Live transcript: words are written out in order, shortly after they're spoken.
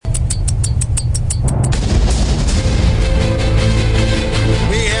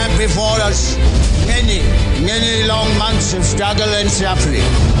months of struggle and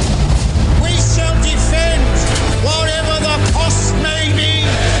suffering. We shall defend whatever the cost may be.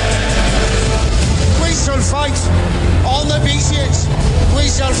 We shall fight on the beaches. We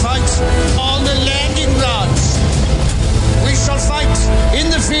shall fight on the landing grounds. We shall fight in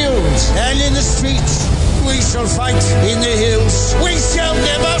the fields and in the streets. We shall fight in the hills. We shall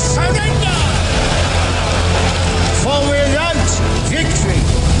never surrender. For without victory,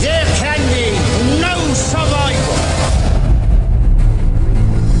 there can be no survival.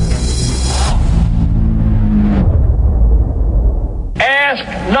 Ask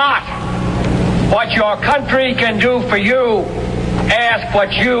not what your country can do for you. Ask what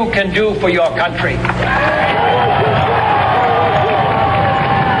you can do for your country.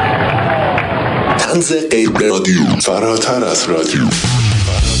 طنز غیر رادیو، فراتر از رادیو.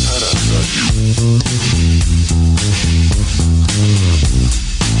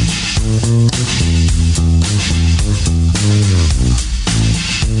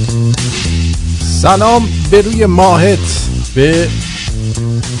 سلام به روی ماهت، به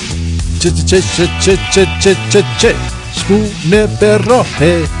چشمونه به راه،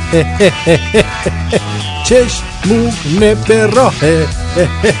 چشمونه به راه.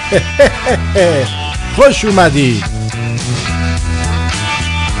 خوش اومدید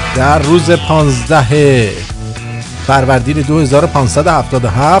در روز 15 فروردین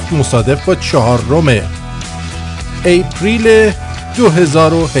 2577 مصادف با 4 اپریل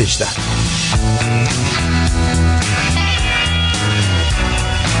 2018.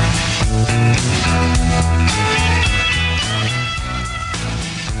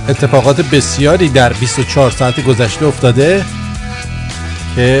 اتفاقات بسیاری در 24 ساعت گذشته افتاده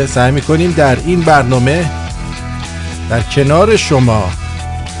که سعی می‌کنیم در این برنامه در کنار شما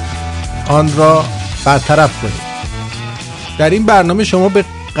آن را برطرف کنیم. در این برنامه شما به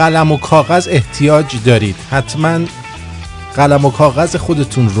قلم و کاغذ احتیاج دارید. حتما قلم و کاغذ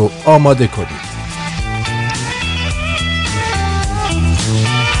خودتون رو آماده کنید.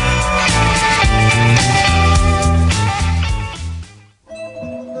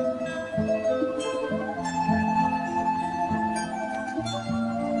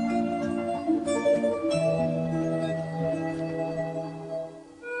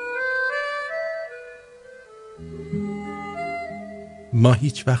 ما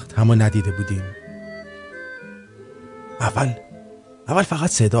هیچ وقت همو ندیده بودیم. اول فقط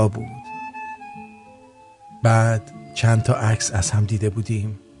صدا بود، بعد چند تا عکس از هم دیده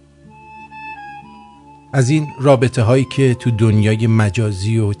بودیم، از این رابطه هایی که تو دنیای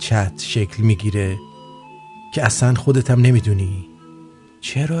مجازی و چت شکل میگیره که اصلا خودت هم نمیدونی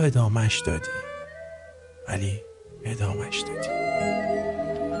چرا ادامهش دادی، ولی ادامهش دادی.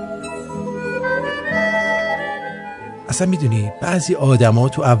 اصلا میدونی بعضی آدما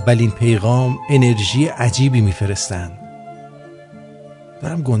تو اولین پیغام انرژی عجیبی میفرستن.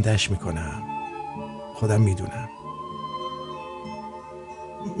 دارم گندش میکنم، خودم میدونم.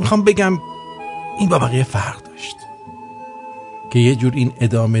 میخوام بگم این با بقیه فرق داشت که یه جور این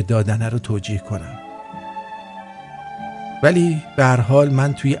ادامه دادنه رو توجیه کنم، ولی به هر حال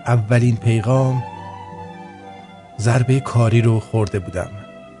من توی اولین پیغام ضربه کاری رو خورده بودم.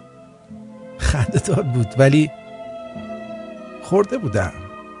 خنده‌دار بود ولی خورده بودم.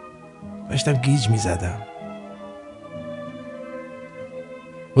 داشتم گیج می زدم.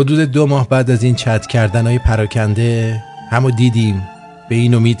 حدود 2 ماه بعد از این چت کردن های پراکنده همو دیدیم، به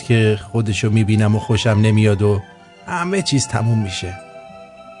این امید که خودشو می بینم و خوشم نمیاد و همه چیز تموم میشه.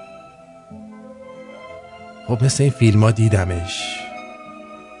 خب مثل این فیلم ها دیدمش،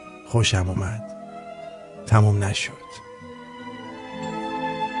 خوشم اومد، تموم نشد.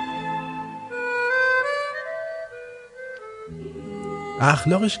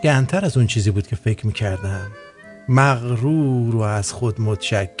 اخلاقش گندتر از اون چیزی بود که فکر میکردم. مغرور و از خود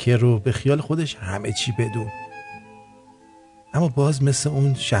متشکر و به خیال خودش همه چی بدون. اما باز مثل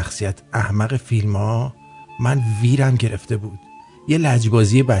اون شخصیت احمق فیلم ها من ویرم گرفته بود. یه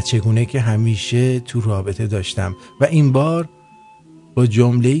لجبازی بچگونه که همیشه تو رابطه داشتم و این بار با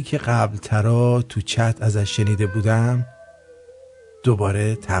جمله‌ای که قبل ترا تو چت ازش شنیده بودم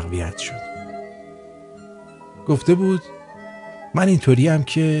دوباره تقویت شد. گفته بود من اینطوریم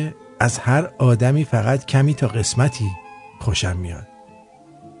که از هر آدمی فقط کمی تا قسمتی خوشم میاد.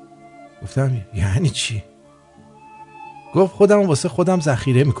 گفتم یعنی چی؟ گفت خودم واسه خودم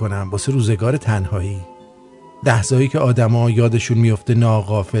ذخیره میکنم، واسه روزگار تنهایی، لحظه‌ای که آدما یادشون میفته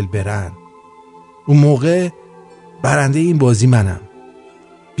ناغافل برن. اون موقع برنده این بازی منم،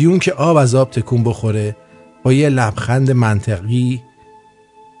 بیون که آب از آب تکون بخوره با یه لبخند منطقی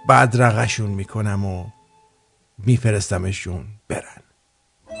بدرقشون میکنم و میفرستمشون برن.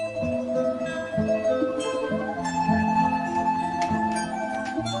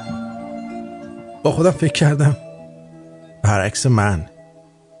 با خودم فکر کردم برعکس من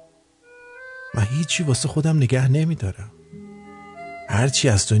هیچی واسه خودم نگه نمیدارم. هرچی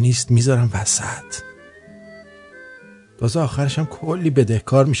از تو نیست میذارم وسط. تازه آخرشم کلی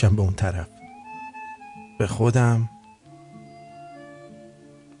بدهکار میشم به اون طرف. به خودم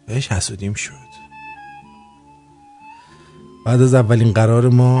بهش حسودیم شد. بعد از اولین قرار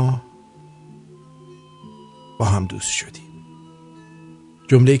ما با هم دوست شدیم.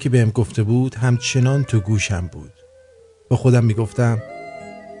 جمله‌ای که بهم گفته بود همچنان تو گوشم بود. با خودم میگفتم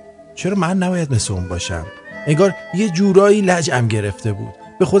چرا من نباید مثل اون باشم؟ انگار یه جورایی لجم گرفته بود.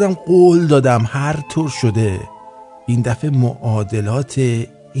 به خودم قول دادم هر طور شده این دفعه معادلات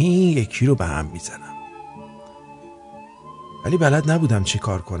این یکی رو به هم میزنم. ولی بلد نبودم چی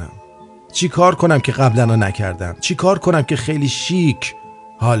کار کنم که قبلا رو نکردم. چی کار کنم که خیلی شیک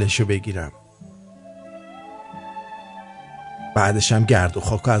حالشو بگیرم. بعدشم گرد و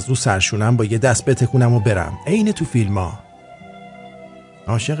خاک از رو سرشونم با یه دست بتکونم و برم. عین تو فیلم‌ها.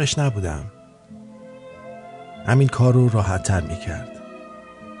 عاشقش نبودم. همین کار رو راحت تر میکرد.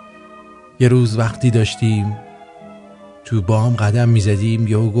 یه روز وقتی داشتیم تو بام قدم میزدیم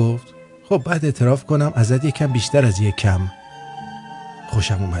یهو گفت خب بعد اعتراف کنم ازت یکم بیشتر از یک کم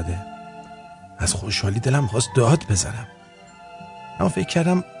خوشم اومده. از خوشحالی دلم خواست داد بزنم، اما فکر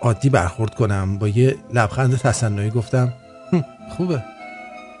کردم عادی برخورد کنم. با یه لبخند تصنعی گفتم خوبه.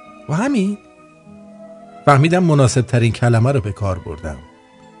 و همین. فهمیدم مناسب ترین کلمه رو به کار بردم.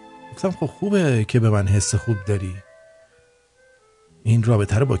 گفتم خب خوبه که به من حس خوب داری. این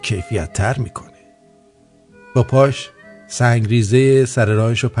رابطه رو با کیفیت تر میکنه. با پاش سنگریزه سر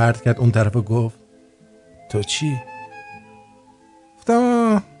راهش رو پرت کرد اون طرف و گفت تو چی؟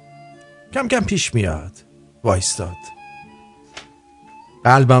 گفتم کم کم پیش میاد. وایستاد.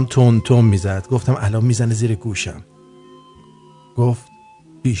 قلبم تون تون میزد. گفتم الان میزنه زیر گوشم. گفت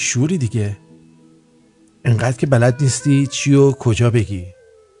بیشوری دیگه، انقدر که بلد نیستی چی و کجا بگی.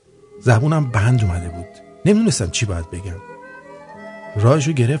 زبونم بند اومده بود. نمیدونستم چی باید بگم.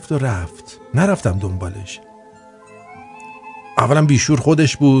 راهشو گرفت و رفت. نرفتم دنبالش. اولا بیشور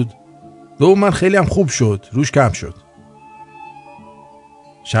خودش بود، دوم من خیلی هم خوب شد، روش کم شد.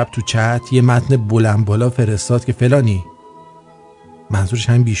 شب تو چت یه متن بلند بالا فرستاد که فلانی. منظورش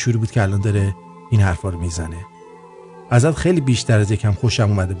همین بیشوری بود که الان داره این حرفا رو میزنه. ازت خیلی بیشتر از یکم خوشم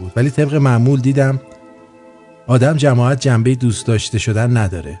اومده بود، ولی طبق معمول دیدم آدم جماعت جنبه دوست داشته شدن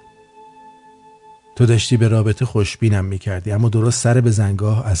نداره. تو داشتی به رابطه خوشبینم میکردی، اما درست سر به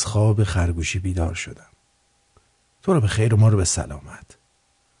زنگاه از خواب خرگوشی بیدار شدم. تو رو به خیر و ما رو به سلامت.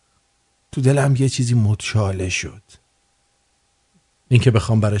 تو دلم یه چیزی متشاله شد. این که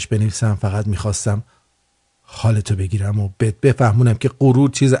بخوام براش بنویسم فقط میخواستم حالتو بگیرم و بفهمونم که غرور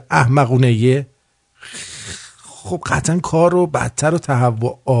چیز احمقونه‌ایه. خب قطعا کار رو بدتر و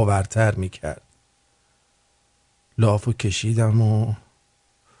تهوع آورتر میکرد. لافو کشیدم و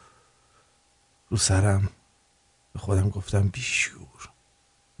رو سرم به خودم گفتم بیشور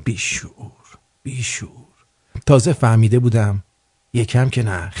بیشور بیشور. تازه فهمیده بودم یکم که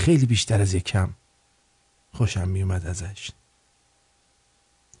نه، خیلی بیشتر از یکم خوشم میومد ازش.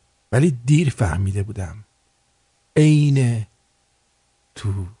 ولی دیر فهمیده بودم. عین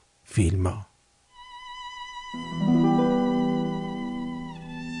تو فیلم‌ها.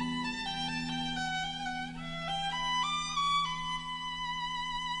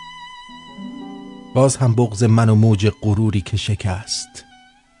 باز هم بغض من و موج غروری که شکست.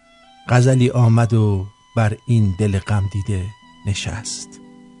 غزلی آمد و بر این دل غم دیده نشست.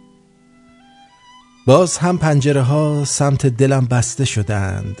 باز هم پنجره ها سمت دلم بسته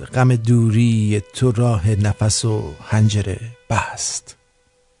شدند. غم دوری تو راه نفس و حنجره بست.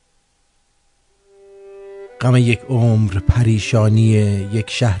 غم یک عمر پریشانی یک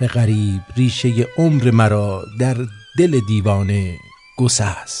شهر غریب. ریشه عمر مرا در دل دیوانه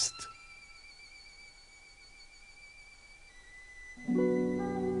گسست.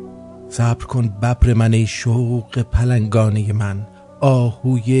 صبر کن ببر من ای شوق پلنگانه من.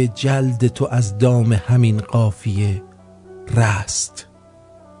 آهوی جلد تو از دام همین قافیه رست.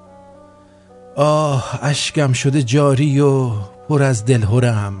 آه اشکم شده جاری و پر از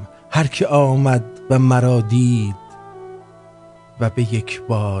دلهرم. هر که آمد و مرا دید و به یک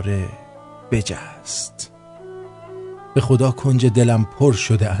باره بجست. به خدا کنج دلم پر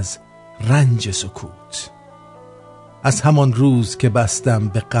شده از رنج سکوت. از همان روز که بستم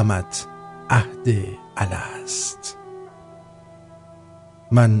به غمت عهد الست.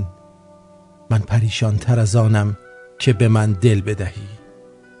 من پریشان تر از آنم که به من دل بدهی.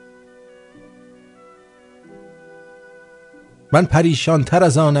 من پریشان تر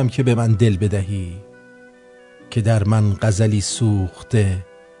از آنم که به من دل بدهی. که در من غزلی سوخته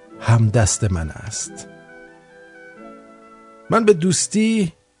همدست من است. من به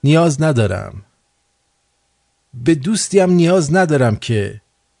دوستی نیاز ندارم، به دوستیم نیاز ندارم که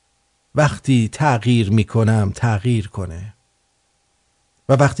وقتی تغییر میکنم تغییر کنه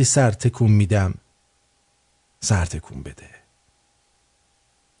و وقتی سر تکون میدم سر تکون بده.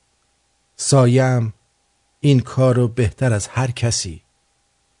 سایم این کار رو بهتر از هر کسی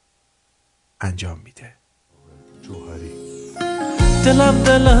انجام میده. جوهری.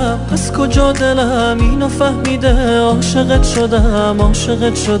 دلم از کجا دلم اینو فهمیده، عاشقت شدم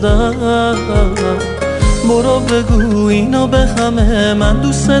برو بگو اینو به همه، من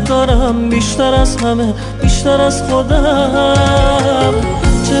دوست دارم بیشتر از همه، بیشتر از خودم.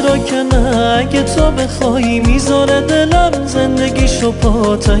 چرا که نه اگه تو بخوای میذاره دلم زندگیشو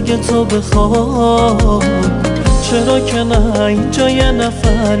پات اگه تو بخوای. چرا که نه اینجا یه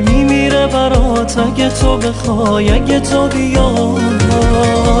نفر میمیره برات اگه تو بخوای، اگه تو بیای.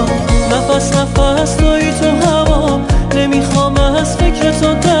 نفس توی تو هوام، نمیخوام از فکر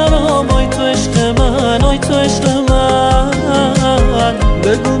تو درام. آی تو عشق من، آی تو عشق من،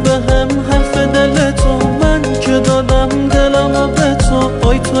 بگو به هم حرف دل تو، من که دادم دلمو به تو.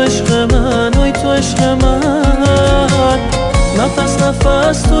 آی تو عشق من، آی تو عشق من،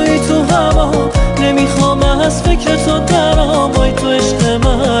 نفس توی تو هوا، نمیخوام از فکر تو درام. آی تو عشق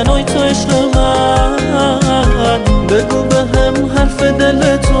من، آی تو عشق من، بگو به هم حرف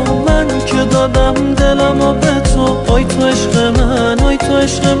دل تو، من که دادم دلمو به تو. آی تو عشق من، آی تو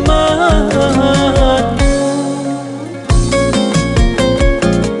عشق من.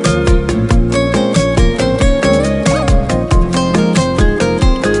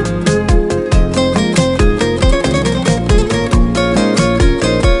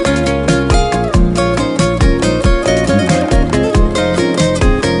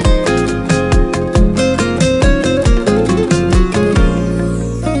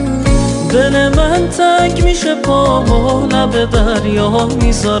 تنگ میشه پامو لب دریا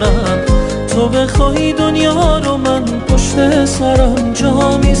میذارم، تو بخوای دنیا رو من پشت سرم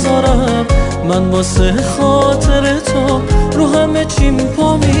جا میذارم. من واسه خاطر تو رو همه چیم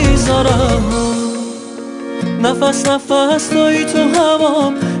پا میذارم. نفس توی تو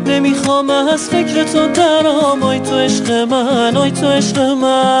هوام، نمیخوام از فکر تو درام. آی تو عشق من، آی تو عشق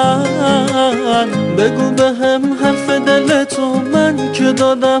من، بگو به هم حرف دل تو، من که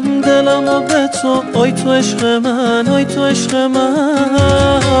دادم دلمو به تو. آی تو عشق من، آی تو عشق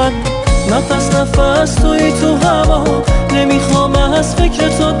من، نفس توی تو هوا، نمیخوام از فکر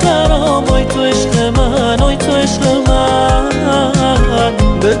تو درام. آی تو عشق من، آی تو عشق من،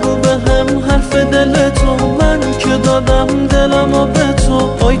 بگو به هم حرف دل تو، من که دادم دلمو به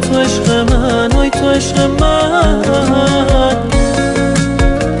تو. آی تو عشق من، آی تو عشق من.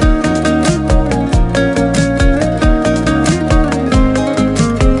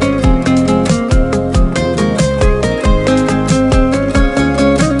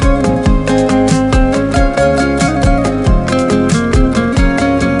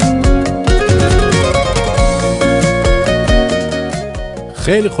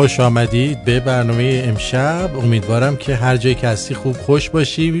 خیلی خوش آمدید به برنامه امشب. امیدوارم که هر جایی که هستی خوب خوش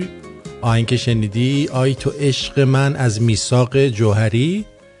باشی. آهنگ که شنیدی آی تو عشق من از میثاق جوهری،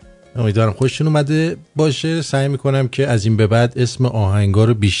 امیدوارم خوشتون اومده باشه. سعی میکنم که از این به بعد اسم آهنگا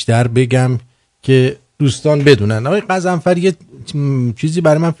رو بیشتر بگم که دوستان بدونن. آقای غضنفر یه چیزی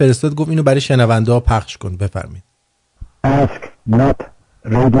برای من فرستاد، گفت اینو برای شنونده ها پخش کن. بفرمایید. Ask not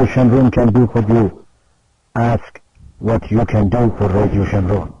Radio Shamroon can do for you. Ask what you can do for Radio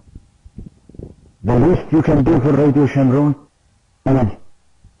Shamroon. The least you can do for Radio Shamroon is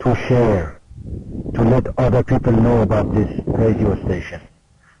to share, to let other people know about this radio station,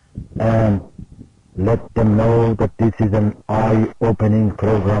 and let them know that this is an eye-opening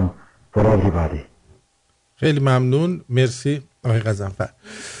program for everybody. خیلی ممنون، مرسی آقای غضنفر.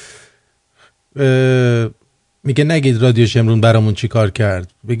 میگه نگید رادیو شمرون برامون چی کار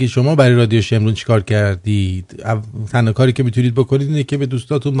کرد، بگید شما برای رادیو شمرون چی کار کردید. تنها کاری که میتونید بکنید اینه که به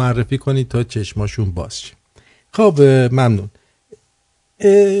دوستاتون معرفی کنید تا چشماشون باز شه. خب ممنون.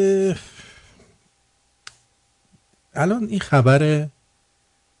 الان این خبر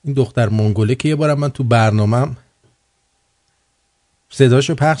این دختر منگوله که یه بارم من تو برنامه‌ام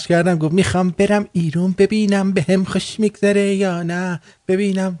صداشو پخش کردم، گفت میخوام برم ایران ببینم به هم خوش میگذره یا نه،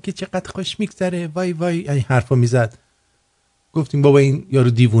 ببینم که چقدر خوش میگذره. وای وای این حرفا میزد. گفتیم بابا این یارو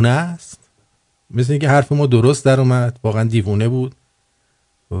دیوونه است. مثل اینکه حرف ما درست در اومد، واقعا دیوونه بود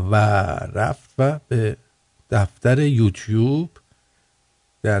و رفت و به دفتر یوتیوب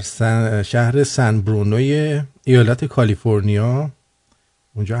در شهر سن برونوی ایالت کالیفرنیا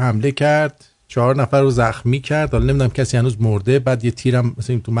اونجا حمله کرد. 4 نفر رو زخمی کرد. حالا نمیدونم کسی هنوز مرده. بعد یه تیرم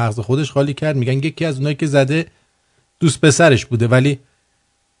مثلا تو مغز خودش خالی کرد. میگن یکی از اونایی که زده دوست پسرش بوده، ولی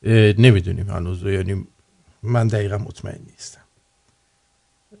نمیدونیم هنوز، یعنی من دقیقا مطمئن نیستم.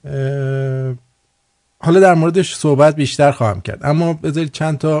 حالا در موردش صحبت بیشتر خواهم کرد، اما بذارید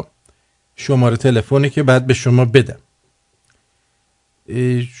چند تا شماره تلفنی که بعد به شما بدم.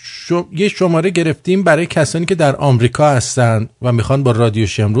 یه شماره گرفتیم برای کسانی که در آمریکا هستن و میخوان با رادیو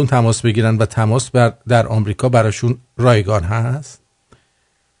شمرون تماس بگیرن و تماس در آمریکا براشون رایگان هست.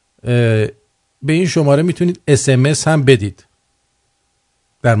 به این شماره میتونید SMS هم بدید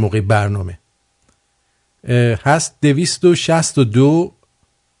در موقع برنامه. هست 262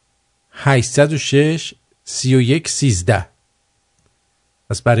 806 31 13.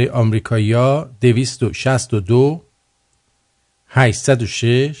 پس برای آمریکایی‌ها 262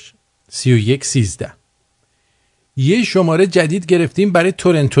 806 31 13. یه شماره جدید گرفتیم برای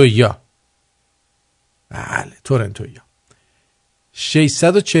تورنتویا. بله تورنتویا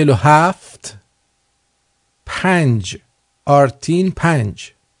 647 5 آرتین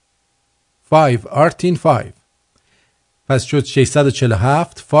 5 آرتین 5. پس شد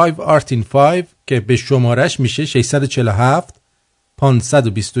 647 5 آرتین 5 که به شمارش میشه 647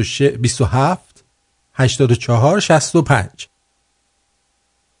 527 84 65.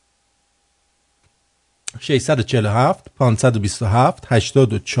 647 527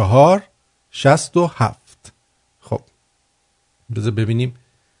 84 67. خب بذار ببینیم.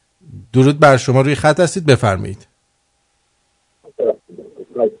 درود بر شما، روی خط هستید، بفرمایید.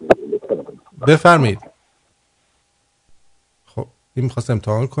 بفرمایید. خب این میخواست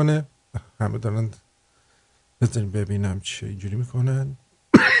امتحان کنه، همه دارن. بذاریم ببینم چه اینجوری میکنن.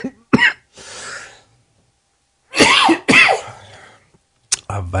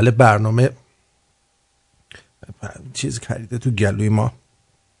 اول برنامه چیز خریده تو گلوی ما.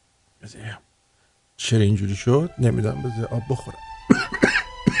 چرا اینجوری شد نمیدونم. بذار آب بخورم.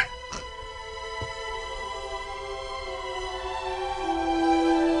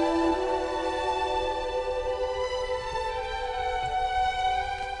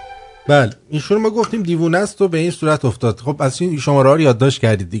 بله ایشون ما گفتیم دیوونه است و به این صورت افتاد. خب از این شماره ها رو یادداشت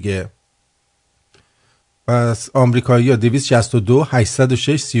کردید دیگه. پس آمریکایی‌ها 262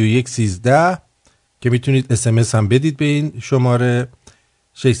 806 31 13 که میتونید SMS هم بدید به این شماره.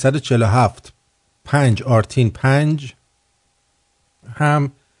 647 5 آرتین 5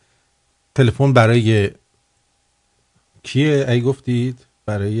 هم تلفن برای کیه ای گفتید؟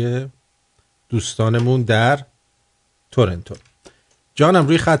 برای دوستانمون در تورنتو. جانم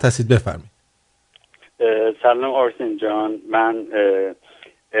روی خط هستید، بفرمایید. سلام آرتین جان، من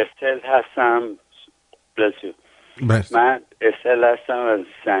استل هستم. من استل هستم از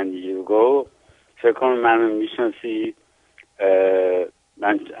سن دیگو. فکر کنم منو میشناسی.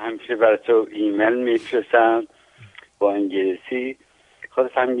 من همیشه برای تو ایمیل میفرستم با انگلیسی.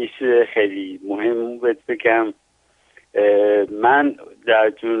 خودت هم یه چیز خیلی مهم بهت بگم. من در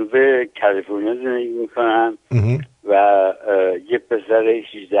جنوب کالیفرنیا زندگی میکنم و یه پسر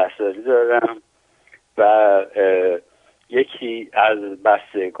 18 ساله دارم و یکی از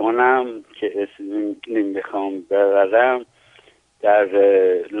بستگانم که اسم نمیخوام ببرم در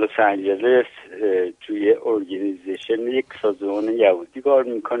لس آنجلس توی ارگانیزیشن یک سازمان یهودی کار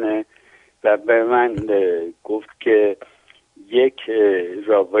میکنه و به من گفت که یک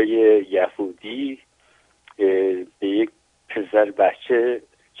رابای یهودی به یک پسر بچه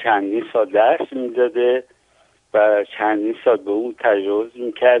چندین سال درس میداده و چندین سال به اون تجاوز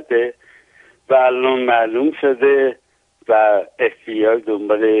میکرده و الان معلوم شده و FBI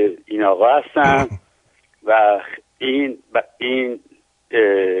دنبال این آقا هستن و این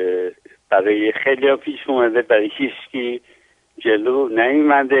برای خیلی ها پیش اومده، برای هیچکی جلو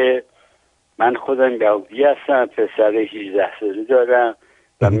نیومده. من خودم یهودی هستم، پسر 18 ساله دارم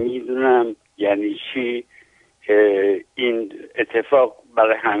و میدونم یعنی چی این اتفاق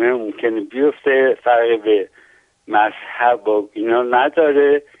برای همه ممکنه بیفته. فرقی به مذهب و اینا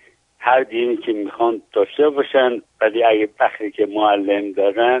نداره، هر دینی که میخوان داشته باشن، ولی اگه بخری که معلم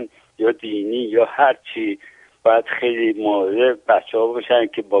دارن یا دینی یا هر چی باید خیلی مواظب بچه ها باشن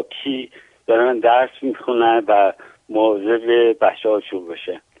که با کی دارن درس میخونن و مواظب بچه هاشون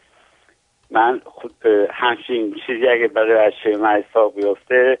باشن. من خود همچین چیزی اگه برای بچه من اتفاق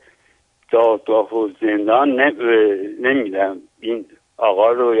بیفته دادگاه و زندان نمیدم، این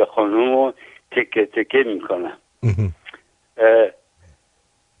آقا رو یا خانوم رو تکه تکه میکنم.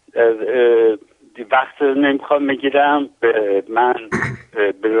 وقت نمیخوام بگیرم. من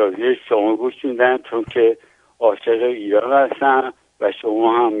به رادیو شما گوش میدم چون که عاشق ایران هستم و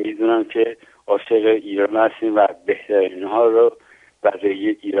شما هم میدونم که عاشق ایران هستیم و بهترین ها رو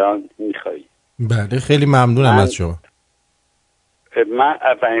برای ایران میخوایی. بله خیلی ممنونم از شما. من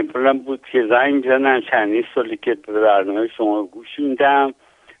اولین بارم بود که زنگ زدم، چندین سالی که به برنامه شما گوش میدم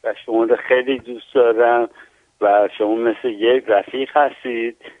و شما رو خیلی دوست دارم و شما مثل یک رفیق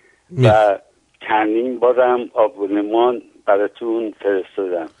هستید و چندین بارم آبونمان براتون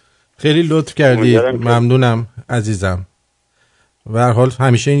فرستادم. خیلی لطف کردید، ممنونم عزیزم. و هر حال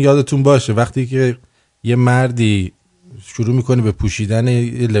همیشه این یادتون باشه وقتی که یه مردی شروع میکنه به پوشیدن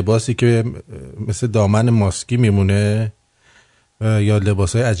لباسی که مثل دامن ماسکی میمونه یا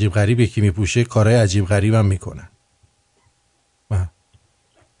لباسای عجیب غریبی که میپوشه، کارهای عجیب غریب هم میکنن.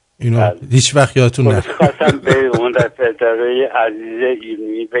 اینو هیچ وقت یادتون نره. خواستم به اون رفیقای عزیز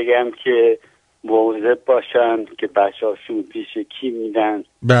ایرانی بگم که مواظب باشن که بچه‌هاشون پیش کی میدن،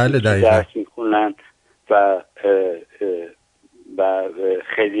 بله دقیقاً درس میخونن و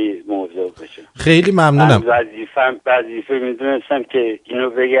خیلی مواظب باشن. خیلی ممنونم. وظیفه میدونستم که اینو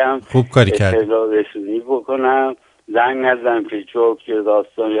بگم، خوب کاری کردی. اطلاع رسونی بکنم، زنگ نزدم که جوک یا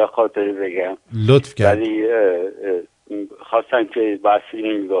داستان یا خاطره بگم. لطف کردی. ولی خواستم که بس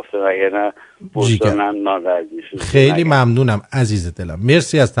اینو میگفتم اگر بودنم ناراحت میشد. خیلی ممنونم عزیز دلم،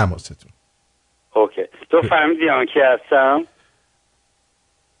 مرسی از تماستون. اوکی. تو فهمیدی آن کی هستم؟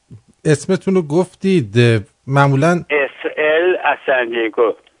 اسمتون رو گفتید معمولا SL از سن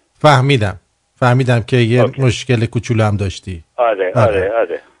دیگو. فهمیدم که یه مشکل کوچولو هم داشتی.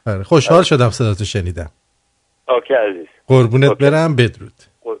 آره. خوشحال شدم صداتو شنیدم. اوکی عزیز. قربونت برم. بدرود.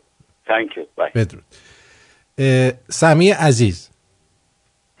 Thank you. Bye. بدرود. سمی عزیز.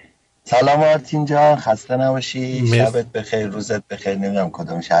 سلام آرتین جان، خسته نباشی. شبت بخیر، روزت بخیر. نمیدونم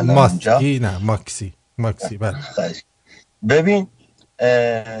کدومش الان اونجا. ماکسی بله. ببین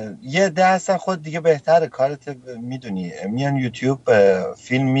یه ده هستن خود دیگه بهتره کارت میدونی، میان یوتیوب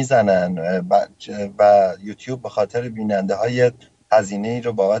فیلم میزنن و یوتیوب به خاطر بیننده های هزینه ای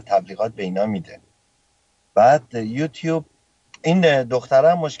رو بابت تبلیغات به اینا میده. بعد یوتیوب این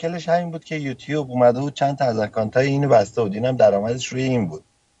دختره مشکلش همین بود که یوتیوب اومده بود چند تا از اکانتای اینو بسته بود، اینم درآمدش روی این بود.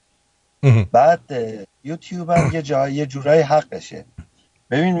 بعد یوتیوب هم یه جورای حقشه.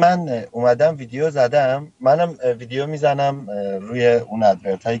 ببین من اومدم ویدیو زدم، منم ویدیو میزنم روی اون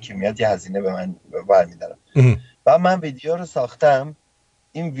ادورتایی که میاد یه هزینه به من برمیدارم. و من ویدیو رو ساختم،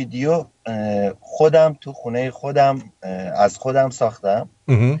 این ویدیو خودم تو خونه خودم از خودم ساختم.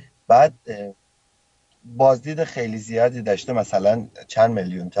 بعد بازدید خیلی زیادی داشته، مثلا چند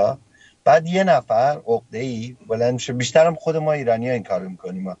میلیون تا. بعد یه نفر عقده‌ای بلند میشه، بیشترم خود ما ایرانی‌ها این کارو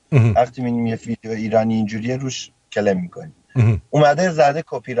میکنیم، وقتی می‌بینیم یه ویدیو ایرانی اینجوریه روش کلیم میکنیم. اومده زده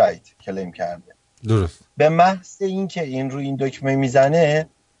کپی رایت کلیم کرده. درست. به محض این که این رو این دکمه میزنه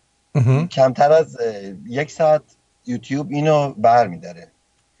کمتر از 1 ساعت یوتیوب اینو بر میداره.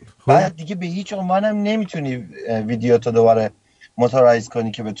 بعد دیگه به هیچ عنوانم نمیتونی ویدیو تو دوباره موتورایز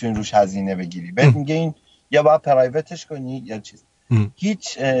کنی که بتونی روش هزینه بگیری. بهت میگه این یا باید پرایوتش کنی یا چیز.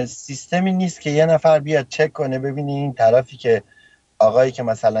 هیچ سیستمی نیست که یه نفر بیاد چک کنه ببینی این طرفی که آقایی که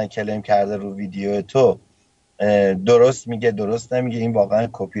مثلا کلیم کرده رو ویدیو تو درست میگه درست نمیگه، این واقعا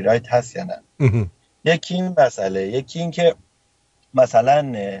کپی رایت هست یا نه. یکی این مسئله، یکی این که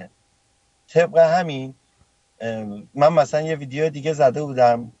مثلا طبق همین من مثلا یه ویدیو دیگه زده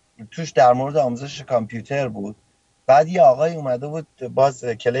بودم توش در مورد آموزش کامپیوتر بود. بعد یه آقای اومده بود باز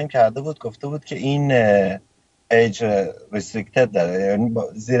کلیم کرده بود، گفته بود که این ایج ریستریکتد داره، یعنی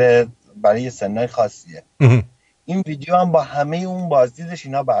زیر برای سنای خاصیه. این ویدیو هم با همه اون بازدیدش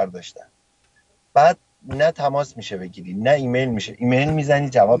اینا برداشتن. بعد نه تماس میشه بگیری نه ایمیل میشه، ایمیل میزنی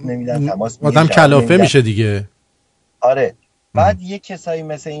جواب نمیدن، تماس میگیری آدم کلافه میشه دیگه. آره. بعد یه کسایی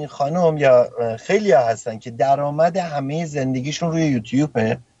مثل این خانم یا خیلی ها هستن که درآمد همه زندگیشون روی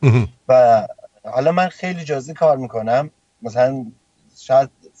یوتیوبه و حالا من خیلی جزئی کار میکنم، مثلا شاید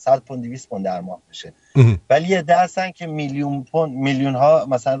 100 پوند 200 پوند در ماه بشه، ولی یه ده هستن که میلیون ها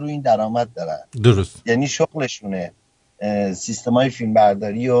مثلا روی این درآمد دارن. درست. یعنی شغلشونه سیستمای فیلم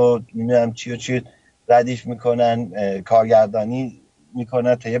برداری و نمیدونم چی و چی ردیف میکنن، کارگردانی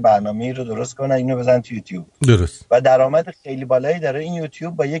میکنن تا یه برنامه‌ای رو درست کنن اینو بزنن تو یوتیوب. درست. و درآمد خیلی بالایی داره این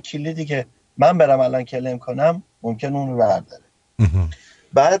یوتیوب. با یه کلیدی که من برم الان کلیم کنم ممکن اون رو برداره.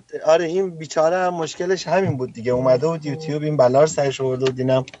 بعد آره این بیچاره هم مشکلش همین بود دیگه، اومده بود یوتیوب این بلا رو سرش آورده بود.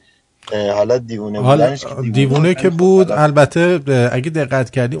 اینم حالا دیوونه بودنش دیوونه که بود. البته اگه دقت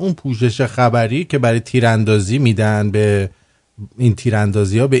کردی اون پوشش خبری که برای تیراندازی میدن به این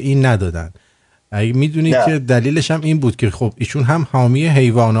تیراندازی‌ها به این ندادن. اگه میدونی که دلیلش هم این بود که خب ایشون هم حامی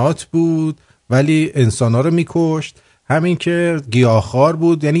حیوانات بود ولی انسانا رو میکشت، همین که گیاهخوار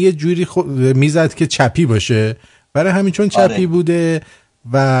بود، یعنی یه جوری میزد که چپی باشه، برای همین چون چپی بوده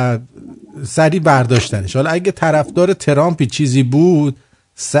و سری برداشتنش. حالا اگه طرفدار ترامپی چیزی بود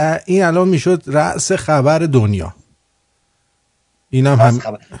این الان میشد رأس خبر دنیا. اینم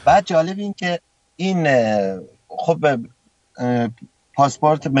هم بعد جالب این که این خب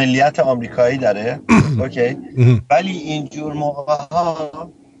پاسپورت ملیت آمریکایی داره اوکی، ولی اینجور موقع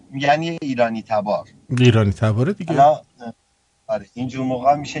ها میگن یه ایرانی تباره دیگه. آره اینجور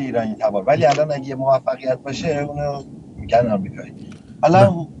موقع میشه ایرانی تبار، ولی الان اگه موفقیت باشه اونو میگن آمریکایی.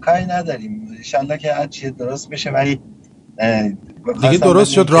 حالا کاری نداریم، ان شاءالله که هر چی درست بشه، ولی دیگه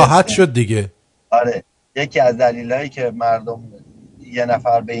درست شد، راحت شد دیگه. آره یکی از دلایلی که مردم یه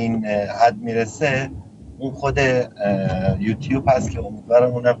نفر به این حد میرسه اون خود یوتیوب هست که امیدوارم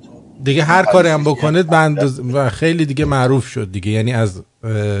اونم تو دیگه هر کاری هم بکنید خیلی دیگه معروف شد دیگه، یعنی از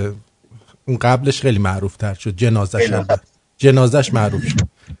اون قبلش خیلی معروف تر شد. جنازش معروف شد.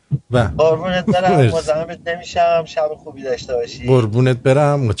 و قربونت برم، مزاحمت نمیشم، شب خوبی داشته باشی. قربونت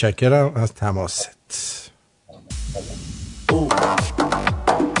برم، متشکرم از تماست.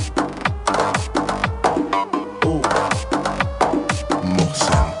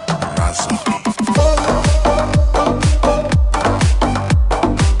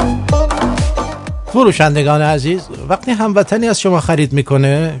 فروشندگان عزیز، وقتی هموطنی از شما خرید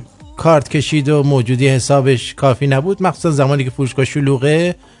میکنه، کارت کشید و موجودی حسابش کافی نبود، مخصوصا زمانی که فروشگاه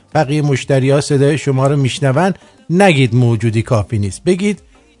شلوغه، بقیه مشتری‌ها صدای شما رو میشنون، نگید موجودی کافی نیست، بگید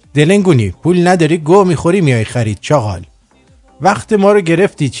دلنگونی پول نداری، گو میخوری میای خرید چاغال. وقت ما رو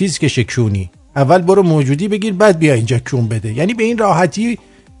گرفتی چیز که شکشونی، اول برو موجودی بگیر بعد بیا اینجا کون بده. یعنی به این راحتی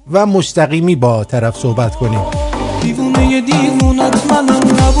و مستقیمی با طرف صحبت کنیم. دیوونه دیوونت منم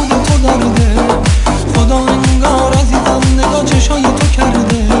نبوده تو درده، خدا انگار عزیزم نگاه چشای تو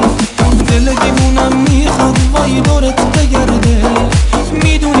کرده، دل دیوونم میخواد وای دورت بگرده،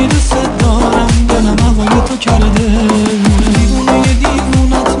 میدونی دوست دارم دلم هوای تو کرده، دیوونه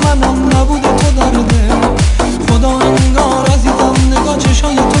دیوونت منم نبوده تو درده، خدا انگار عزیزم نگاه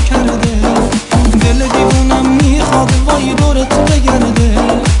چشای تو کرده، دل دیوونم میخواد وای دورت بگرده،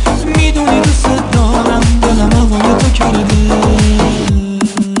 میدونی دوست دارم دلم هوای تو کرده.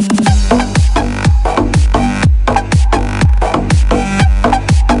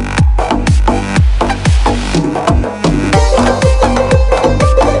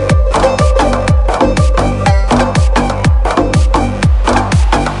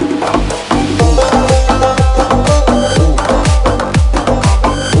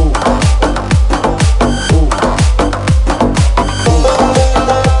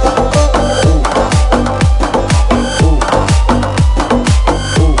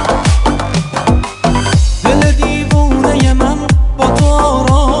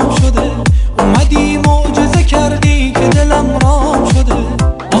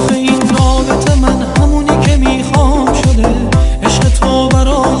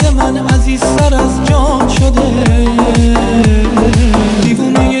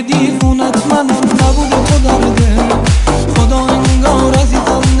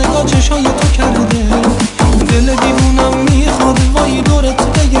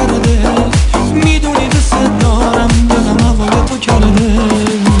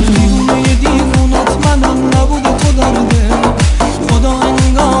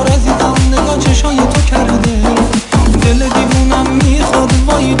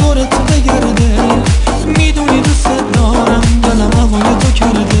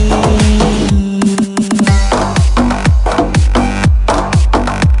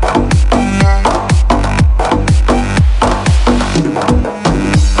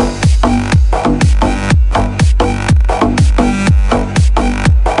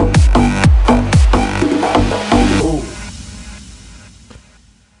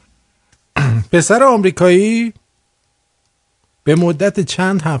 پسر آمریکایی به مدت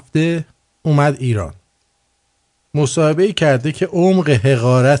چند هفته اومد ایران، مصاحبه‌ای کرده که عمق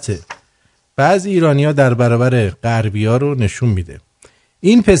حقارت بعضی ایرانی‌ها در برابر غربی‌ها رو نشون میده.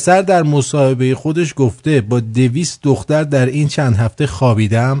 این پسر در مصاحبه خودش گفته با 200 دختر در این چند هفته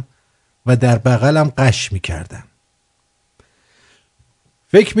خوابیدم و در بغلم قش میکردم.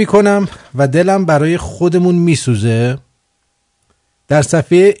 فکر میکنم و دلم برای خودمون میسوزه. در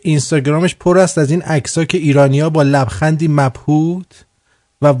صفحه اینستاگرامش پر است از این عکس‌ها که ایرانی‌ها با لبخندی مبهوت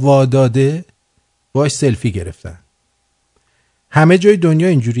و واداده باش سلفی گرفتن. همه جای دنیا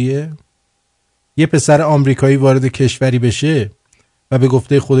اینجوریه؟ یه پسر آمریکایی وارد کشوری بشه و به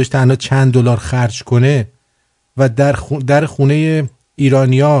گفته خودش تنها چند دلار خرج کنه و در خونه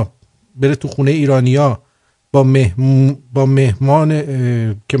ایرانی‌ها بره تو خونه ایرانی‌ها با مهمان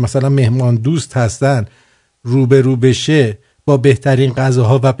که مثلا مهمان دوست هستن روبرو بشه با بهترین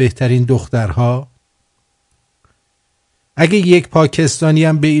غذاها و بهترین دخترها. اگه یک پاکستانی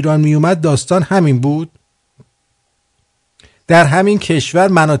هم به ایران می اومد داستان همین بود. در همین کشور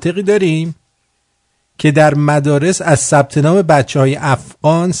مناطقی داریم که در مدارس از ثبت نام بچه‌های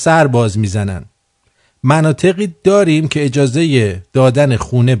افغان سر باز میزنن. مناطقی داریم که اجازه دادن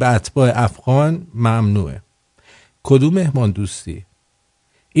خونه به اتباع افغان ممنوعه. کدوم مهمان دوستی؟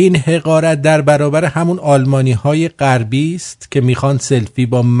 این حقارت در برابر همون آلمانی های غربی است که میخوان سلفی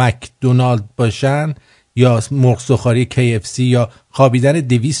با مکدونالد باشن یا مرغ سوخاری KFC یا خوابیدن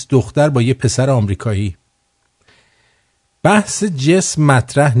 200 دختر با یه پسر آمریکایی. بحث جسم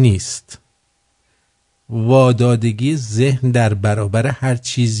مطرح نیست. وادادگی ذهن در برابر هر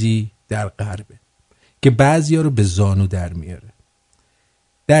چیزی در غربه که بعضیا رو به زانو در میاره.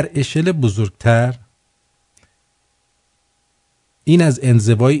 در اشل بزرگتر این از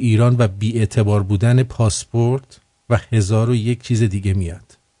انزوای ایران و بی‌اعتبار بودن پاسپورت و 1001 چیز دیگه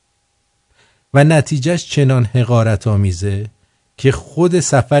میاد و نتیجهش چنان حقارت آمیزه که خود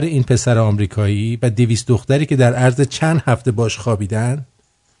سفر این پسر آمریکایی و 200 دختری که در عرض چند هفته باش خوابیدن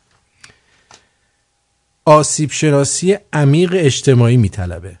آسیب شناسی عمیق اجتماعی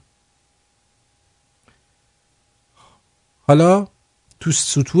میطلبه. حالا تو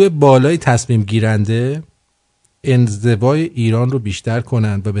سطوح بالای تصمیم گیرنده انزوای ایران رو بیشتر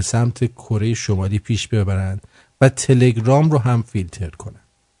کنند و به سمت کره شمالی پیش ببرند و تلگرام رو هم فیلتر کنند.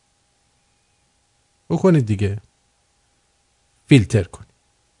 بکنید دیگه، فیلتر کنید.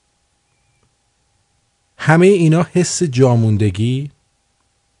 همه اینا حس جاموندگی،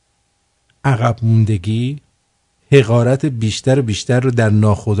 عقب موندگی، حقارت بیشتر و بیشتر رو در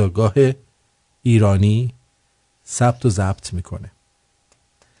ناخودآگاه ایرانی ثبت و ضبط میکنه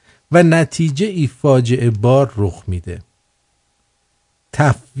و نتیجه ای فاجعه بار رخ میده.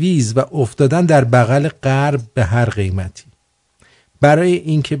 تفویض و افتادن در بغل غرب به هر قیمتی برای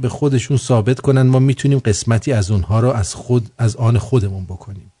اینکه به خودشون ثابت کنن ما میتونیم قسمتی از اونها رو از آن خودمون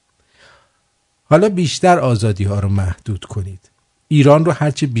بکنیم. حالا بیشتر آزادی ها رو محدود کنید. ایران رو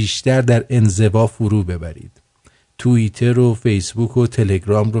هرچه بیشتر در انزوا فرو ببرید. توییتر و فیسبوک و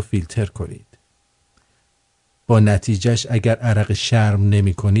تلگرام رو فیلتر کنید. با نتیجهش اگر عرق شرم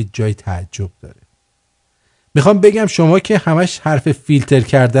نمی کنید جای تعجب داره. میخوام بگم شما که همش حرف فیلتر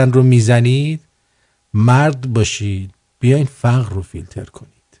کردن رو میزنید، مرد باشید بیاین فقر رو فیلتر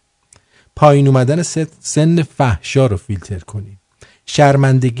کنید. پایین اومدن سن فحشا رو فیلتر کنید.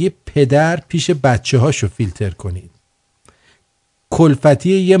 شرمندگی پدر پیش بچه هاشو فیلتر کنید. کلفتی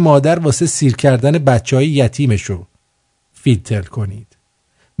یه مادر واسه سیر کردن بچه های یتیمشو فیلتر کنید.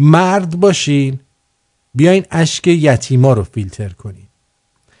 مرد باشین بیاین اشک یتیما رو فیلتر کنید.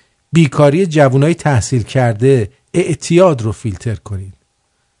 بیکاری جوانای تحصیل کرده، اعتیاد رو فیلتر کنید.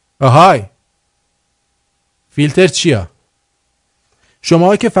 آهای فیلتر چیا؟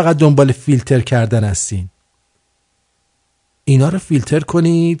 شما که فقط دنبال فیلتر کردن هستین، اینا رو فیلتر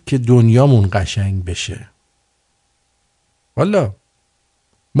کنید که دنیامون قشنگ بشه. والا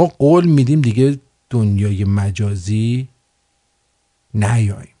ما قول میدیم دیگه دنیای مجازی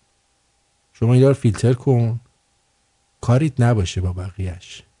نیاییم. شما اینا رو فیلتر کن، کاریت نباشه با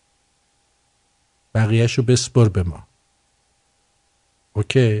بقیهش رو بسپر به ما.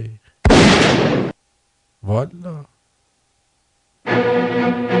 اوکی والا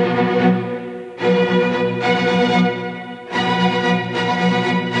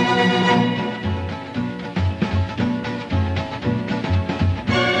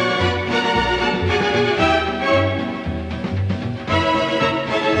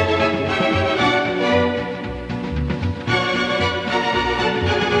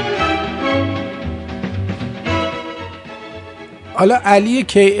حالا علی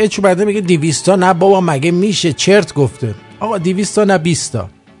KH بعده میگه 200 تا نه بابا مگه میشه، چرت گفته. آقا 200 تا نه 20 تا.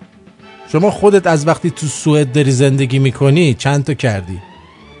 شما خودت از وقتی تو سوئد داری زندگی میکنی چند تا کردی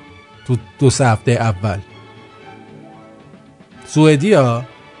تو 2-3 هفته اول؟ سوئدی ها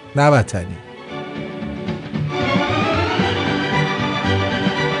نه وطنی.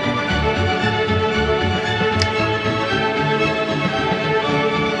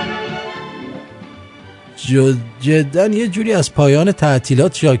 جدا یه جوری از پایان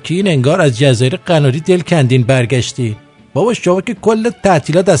تعطیلات شاکین، انگار از جزایر قناری دل کندین برگشتی. بابا شما که کل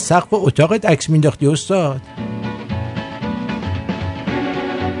تعطیلات از سقف اتاقت عکس مینداختی استاد.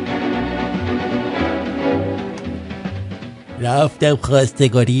 رفتم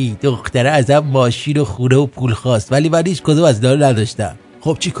خواستگاری، دختره ازم ماشین و خونه و پول خواست ولی من هیچ کدوم از دار نداشتم.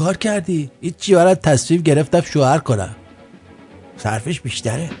 خب چی کار کردی؟ هیچی، برام تصمیم گرفتم شوهر کنم، صرفش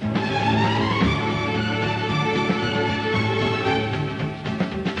بیشتره.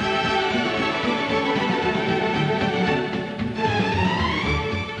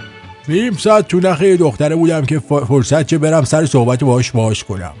 نیم ساعت تو نخه یه دختره بودم که فرصت چه برم سر صحبت باهاش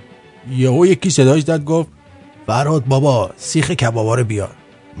کنم. یهو یکی صداش زد گفت فرهاد بابا سیخ کبابا رو بیار.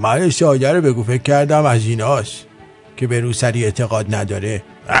 من ساده رو بگو، فکر کردم از ایناست که به روسری اعتقاد نداره.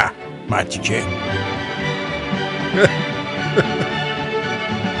 مرتی که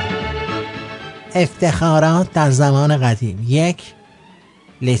افتخارات در زمان قدیم. 1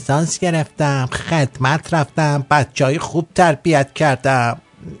 لیسانس گرفتم، خدمت رفتم، بچهای خوب تربیت کردم،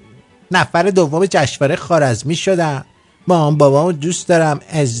 نفر دوم جشنواره خوارزمی شدم، مامان بابامو دوست دارم،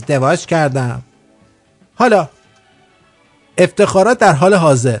 ازدواج کردم. حالا افتخارات در حال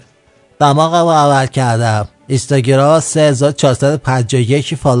حاضر. دماغمو عوض کردم، اینستاگرام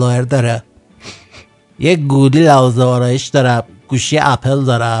 3451 فالوور داره، یک گولی لوازم آرایش دارم، گوشی اپل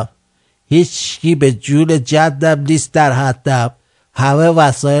دارم، هیچکی به جول جدم نیست در حدم، همه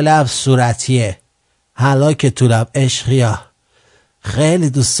وسایلم صورتیه، هلاک طولم عشقیا، خیلی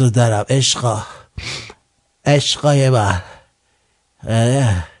دوست دارم عشقا، عشقای من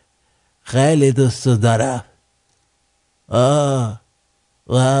خیلی دوست دارم.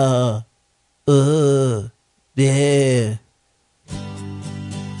 ده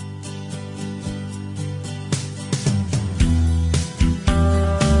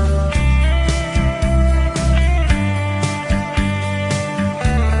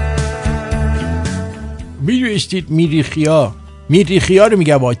میدونستید میریخی ها رو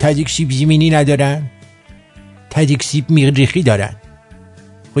میگم با تاجیک سیب زمینی ندارن، تاجیک سیب میریخی دارن.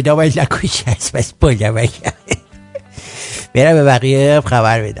 خدا باید لکوش هست بس بالا بگم برم به بقیه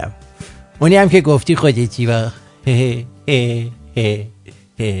خبر بدم. اونی هم که گفتی خودتی با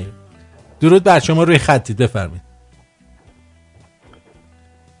درود بر شما، روی خطید بفرمید.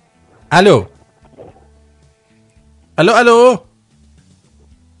 الو الو الو،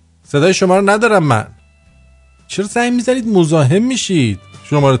 صدای شما رو ندارم من. چرا زنگ میزنید مزاحم میشید؟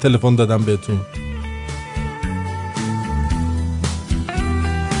 شماره تلفن دادم بهتون.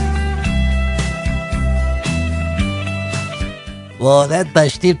 وارد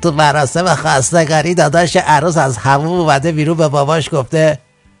داشتیم تو مراسم خواستگاری، داداش عروس از حموم اومده بیرون، به باباش گفته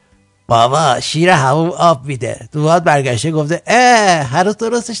بابا شیر حموم آب میده. تو بعد برگشته گفته هنوز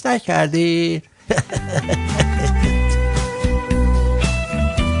درستش نکردی؟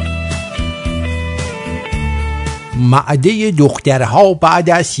 معده دخترها بعد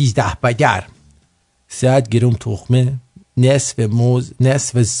از 13 بدر. 100 گرم تخمه، نصف موز،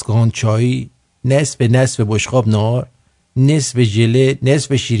 نصف سکان چایی، نصف بشقاب نار، نصف ژله،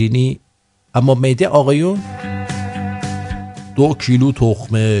 نصف شیرینی. اما معده آقایون 2 کیلو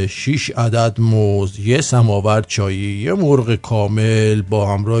تخمه، 6 عدد موز، 1 سماور چایی، 1 مرغ کامل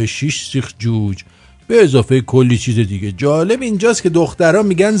با همراه 6 سیخ جوج به اضافه کلی چیز دیگه. جالب اینجاست که دخترها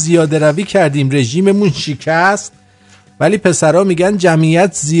میگن زیاده روی کردیم، رژیممون شکست، ولی پسرها میگن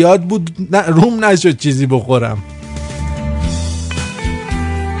جمعیت زیاد بود، نه روم نشد چیزی بخورم.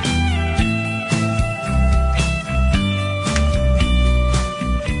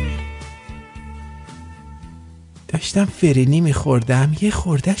 داشتم فرنی میخوردم، یه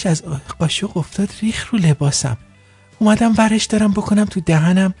خوردش از قاشق افتاد ریخ رو لباسم، اومدم ورش دارم بکنم تو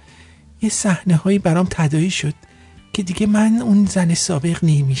دهنم، یه صحنه هایی برام تداعی شد که دیگه من اون زن سابق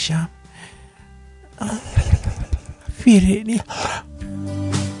نمیشم. فرنی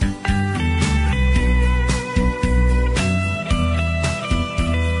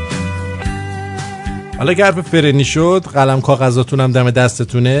حالا که حرف فرنی شد، قلم کاغذاتونم دم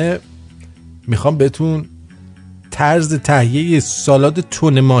دستتونه. میخوام بهتون طرز تهیه سالاد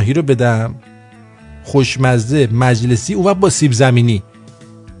تون ماهی رو بدم، خوشمزه مجلسی، اون وقت با سیب زمینی.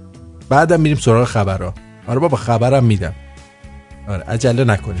 بعدم میریم سراغ خبرها. آره بابا خبرم میدم. آره عجله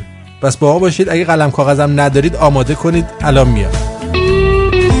نکنید، بس با ما باشید. اگه قلم کاغذم ندارید آماده کنید، الان میاد.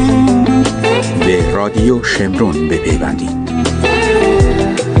 به رادیو شمرون بپیوندید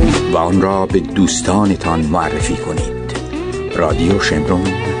و آن را به دوستانتان معرفی کنید. رادیو شمرون،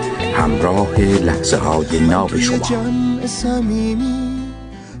 همراه لحظه های ناب شما.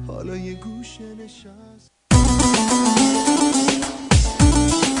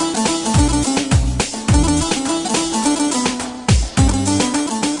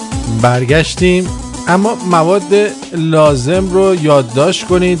 برگشتیم، اما مواد لازم رو یادداشت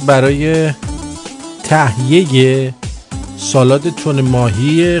کنید برای تهیه سالاد تون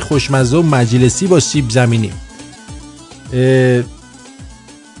ماهی خوشمزه و مجلسی با سیب زمینی.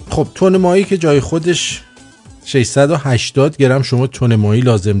 خب تون ماهی که جای خودش 680 گرم شما تون ماهی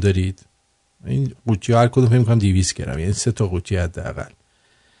لازم دارید. این قوطی هر کدوم فکر می‌کنم 200 گرم، یعنی 3 تا قوطی حداقل.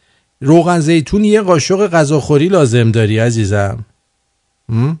 روغن زیتون یه قاشق غذاخوری لازم داری عزیزم.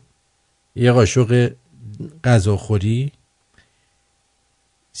 یه قاشق غذاخوری.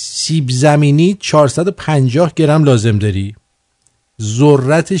 سیب زمینی 450 گرم لازم داری.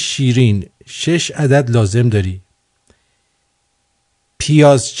 ذرت شیرین 6 عدد لازم داری.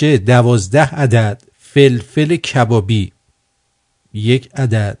 پیازچه 12 عدد. فلفل کبابی 1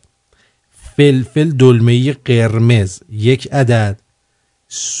 عدد. فلفل دلمه‌ای قرمز 1 عدد.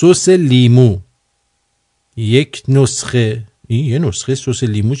 سس لیمو 1 نسخه. این یه نسخه سس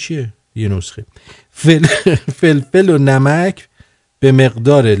لیمو چیه؟ یه نسخه. فلفل و نمک به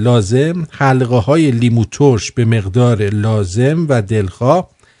مقدار لازم. حلقه های لیمو ترش به مقدار لازم و دلخواه.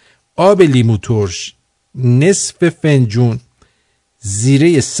 آب لیمو ترش نصف فنجون.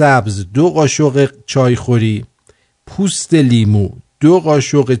 زیره سبز 2 قاشق چایخوری. پوست لیمو 2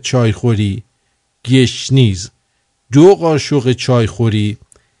 قاشق چایخوری. گشنیز 2 قاشق چایخوری.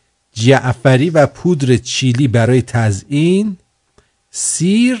 جعفری و پودر چیلی برای تزیین.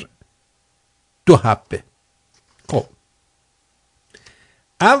 سیر 2 حبه. خب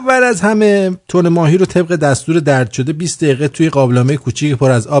اول از همه تن ماهی رو طبق دستور درج شده 20 دقیقه توی قابلمه کوچیک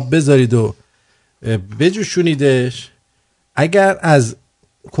پر از آب بذارید و بجوشونیدش. اگر از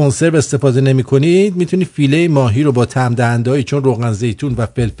کنسرو استفاده نمی کنید میتونید فیله ماهی رو با طعم دهنده‌ای چون روغن زیتون و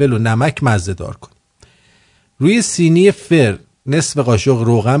فلفل و نمک مزه دار کنید. روی سینی فر نصف قاشق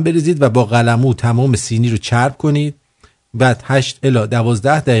روغن بریزید و با قلمو تمام سینی رو چرب کنید. بعد 8 الی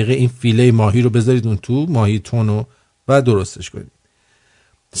 12 دقیقه این فیله ماهی رو بذارید اون تو ماهی تونو و درستش کنید.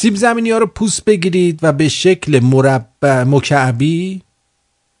 سیب زمینی ها رو پوست بگیرید و به شکل مربع مکعبی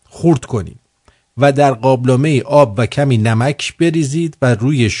خرد کنید و در قابلمه آب و کمی نمک بریزید و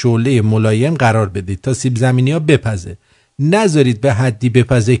روی شعله ملایم قرار بدید تا سیب زمینی ها بپزه. نذارید به حدی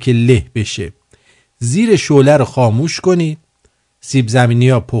بپزه که له بشه. زیر شعله رو خاموش کنید. سیب زمینی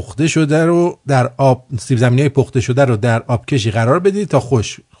ها پخته شده رو در آبکشی قرار بدید تا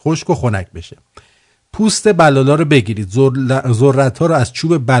خشک و خنک بشه. پوست بلالا رو بگیرید. ذرت ها رو از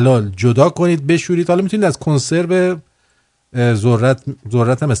چوب بلال جدا کنید، بشورید. حالا میتونید از کنسرو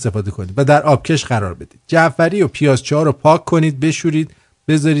ذرت هم استفاده کنید و در آبکش قرار بدید. جعفری و پیازچه ها رو پاک کنید، بشورید،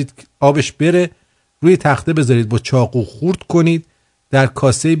 بذارید آبش بره. روی تخته بذارید، با چاقو خورد کنید. در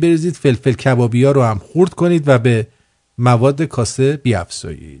کاسه بریزید. فلفل کبابی ها رو هم خورد کنید و به مواد کاسه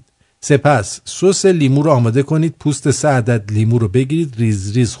بیافزایید. سپس سس لیمو رو آماده کنید. پوست 3 عدد لیمو رو بگیرید،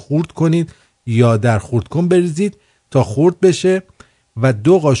 ریز ریز خورد کنید یا در خردکن بریزید تا خرد بشه و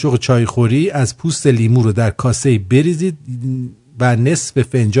 2 قاشق چایخوری از پوست لیمو رو در کاسه بریزید و نصف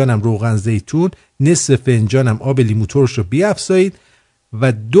فنجانم روغن زیتون، نصف فنجانم آب لیمو ترش رو بیافزایید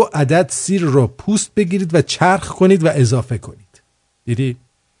و 2 عدد سیر رو پوست بگیرید و چرخ کنید و اضافه کنید. دیدی؟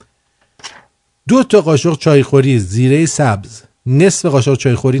 2 تا قاشق چایخوری زیره سبز، نصف قاشق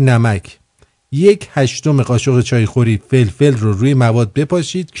چایخوری نمک، 1/8 قاشق چایخوری فلفل رو روی مواد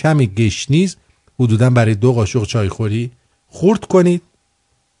بپاشید. کمی گشنیز حدوداً برای 2 قاشق چایخوری خرد کنید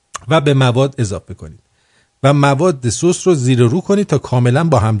و به مواد اضافه کنید و مواد سس رو زیر رو کنید تا کاملا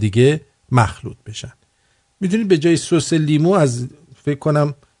با هم دیگه مخلوط بشن. میتونید به جای سس لیمو از فکر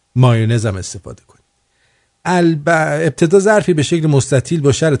کنم مایونز هم استفاده کنید. ابتدا ظرفی به شکل مستطیل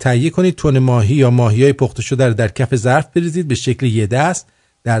باشه رو تهیه کنید. تن ماهی یا ماهیای پخته شده رو در کف ظرف بریزید. به شکل یه دست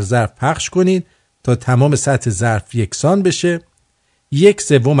در ظرف پخش کنید تا تمام سطح ظرف یکسان بشه.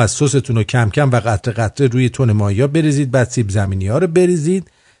 1/3 از سستون رو کم کم و قطره قطره روی تن ماهی ها بریزید. بعد سیب زمینی ها رو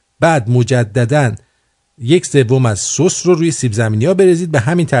بریزید. بعد مجدداً 1/3 از سس رو روی سیب زمینی ها بریزید. به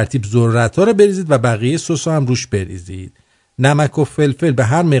همین ترتیب ذرت ها رو بریزید و بقیه سس هم روش بریزید. نمک و فلفل به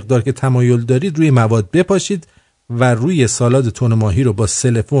هر مقدار که تمایل دارید روی مواد بپاشید و روی سالاد تن ماهی رو با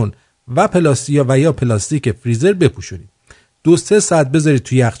سلفون و پلاستیک فریزر بپوشونید. 2-3 ساعت بذارید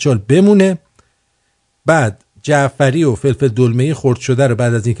توی یخچال بمونه. بعد جعفری و فلفل دلمه‌ای خرد شده رو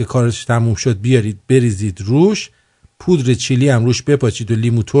بعد از اینکه کارش تموم شد بیارید بریزید روش. پودر چیلی هم روش بپاچید و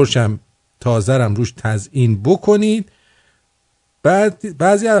لیمو ترش هم تازه هم روش تزیین بکنید. بعد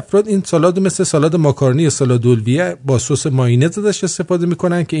بعضی افراد این سالاد مثل سالاد ماکارونی یا سالاد الویه با سس مایونز ازش استفاده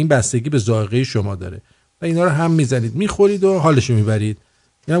میکنن که این بستگی به ذائقه شما داره و اینا رو هم میزنید میخورید و حالشو میبرید.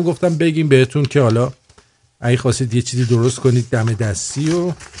 اینم گفتم بگیم بهتون که حالا اگه خواستید یه چیزی درست کنید دم دستی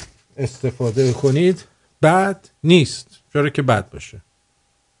و استفاده کنید بد نیست. چرا که بد باشه؟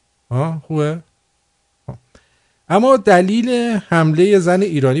 خوبه؟ اما دلیل حمله زن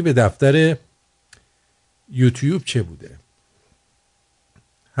ایرانی به دفتر یوتیوب چه بوده؟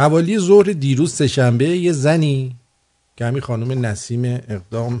 حوالی ظهر دیروز سه‌شنبه یه زنی که همین خانم نسیم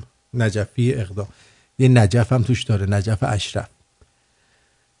اقدام نجفی اقدام، یه نجف هم توش داره، نجف اشرف،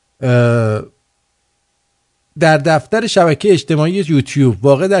 در دفتر شبکه اجتماعی یوتیوب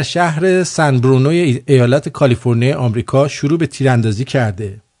واقع در شهر سن برونو ایالت کالیفرنیا آمریکا شروع به تیراندازی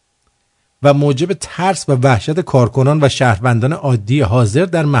کرده و موجب ترس و وحشت کارکنان و شهروندان عادی حاضر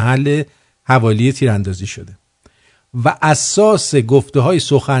در محل حوالی تیراندازی شده. و اساس گفته‌های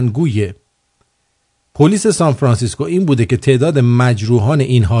سخنگوی پلیس سان فرانسیسکو این بوده که تعداد مجروحان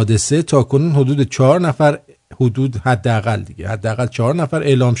این حادثه تاکنون حدود 4 نفر، حداقل 4 نفر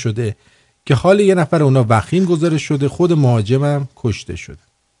اعلام شده که حال یه نفر اونا وخیم گزارش شده، خود مهاجمم کشته شده.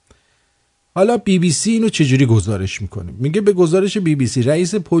 حالا بی بی سی اینو چجوری گزارش میکنه؟ میگه به گزارش بی بی سی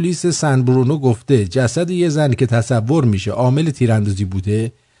رئیس پلیس سن برونو گفته جسد یه زنی که تصور میشه عامل تیراندازی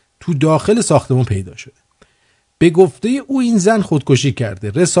بوده تو داخل ساختمان پیدا شده. به گفته او این زن خودکشی کرده.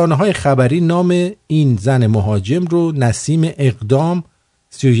 رسانه‌های خبری نام این زن مهاجم رو نسیم اقدام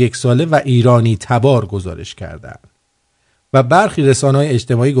 31 ساله و ایرانی تبار گزارش کردند و برخی رسانه‌های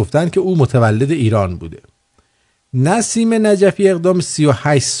اجتماعی گفتند که او متولد ایران بوده. نسیم نجفی اقدام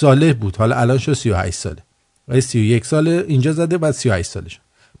 38 ساله بود، حالا الان شد 38 ساله. 31 ساله اینجا زده، بعد 38 ساله شد.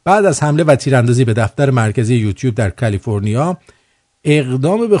 بعد از حمله و تیراندازی به دفتر مرکزی یوتیوب در کالیفرنیا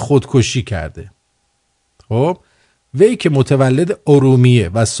اقدام به خودکشی کرده. خب وی که متولد ارومیه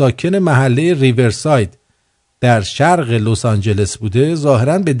و ساکن محله ریورساید در شرق لس آنجلس بوده،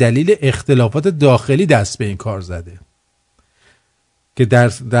 ظاهراً به دلیل اختلافات داخلی دست به این کار زده که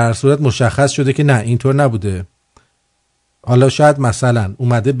در صورت مشخص شده که نه اینطور نبوده. حالا شاید مثلا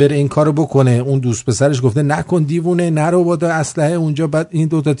اومده بره این کارو بکنه، اون دوست پسرش گفته نکن دیوونه، نرو با اسلحه اونجا، بعد این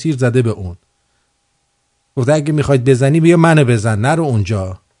 2 تیر زده به اون، گفته اگه میخواید بزنی بیا منو بزن، نرو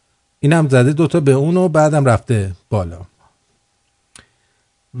اونجا. اینم زده 2 به اون و بعدم رفته بالا.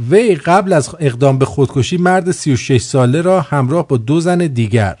 وی قبل از اقدام به خودکشی مرد 36 ساله را همراه با 2 زن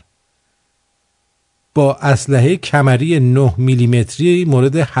دیگر با اسلحه کمری 9 میلیمتری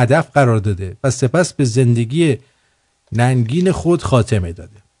مورد هدف قرار داده و سپس به زندگی ننگین خود خاتمه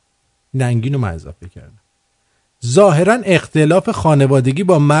داده. ننگین رو من اضافه کردم. ظاهراً اختلاف خانوادگی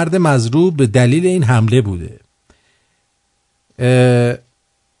با مرد مضروب به دلیل این حمله بوده.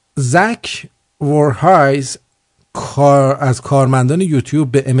 زک وارهایز از کارمندان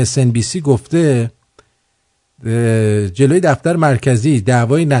یوتیوب به MSNBC گفته جلوی دفتر مرکزی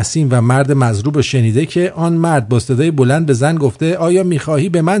دعوای نسیم و مرد مضروب رو شنیده که آن مرد با صدای بلند به زن گفته آیا میخواهی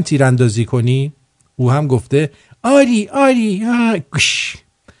به من تیراندازی کنی؟ او هم گفته آری.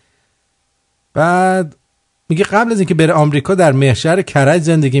 بعد میگه قبل از اینکه بره آمریکا در محشر کرج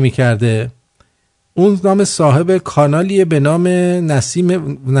زندگی میکرده. اون نام صاحب کانالیه به نام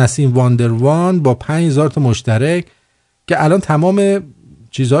نسیم واندروان با 5000 تا مشترک که الان تمام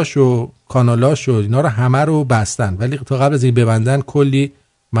چیزاشو کانالاشو اینا رو همه رو بستن، ولی تا قبل از این ببندن کلی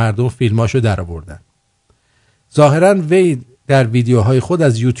مردم فیلماشو در آوردن. ظاهرا وی در ویدیوهای خود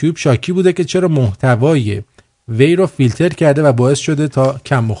از یوتیوب شاکی بوده که چرا محتوای وی رو فیلتر کرده و باعث شده تا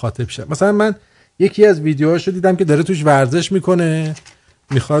کم مخاطب شه. مثلا من یکی از ویدیوهاشو دیدم که داره توش ورزش میکنه،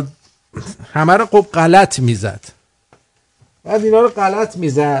 میخواد همه رو خب غلط میزد، بعد اینا رو غلط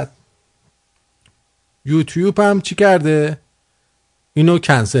میزد. یوتیوب هم چی کرده؟ اینو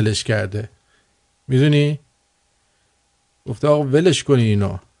کنسلش کرده. میدونی؟ گفته آقا ولش کنی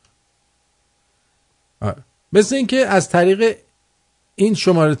اینو. مثل این که از طریق این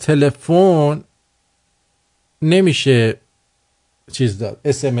شماره تلفن نمیشه چیز داد،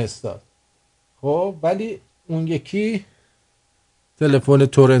 SMS داد. خب ولی اون یکی تلفن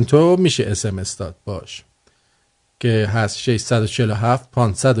تورنتو میشه SMS داد باش که هست 647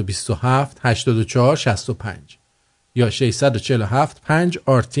 527 84 65 یا 647 5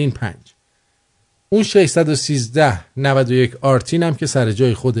 آرتین 5. اون 613 91 آرتین هم که سر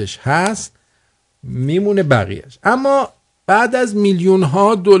جای خودش هست میمونه بقیهش. اما بعد از میلیون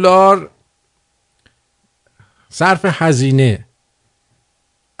ها دلار صرف هزینه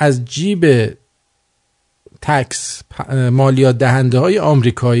از جیب تکس مالیات دهنده های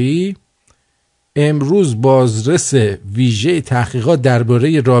آمریکایی، امروز بازرس ویژه تحقیقات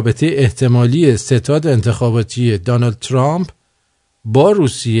درباره رابطه احتمالی ستاد انتخاباتی دونالد ترامپ با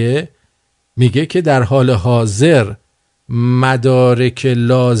روسیه میگه که در حال حاضر مدارک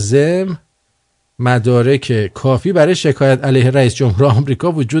لازم، مدارک کافی برای شکایت علیه رئیس جمهور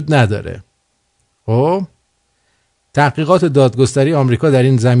آمریکا وجود نداره. خب تحقیقات دادگستری آمریکا در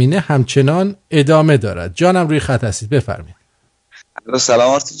این زمینه همچنان ادامه دارد. جانم روی خط هستید، بفرمایید.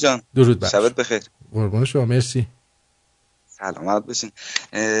 سلام آرتی جان. درود بر شبت بخیر. قربان شما، مرسی. سلامت باشین.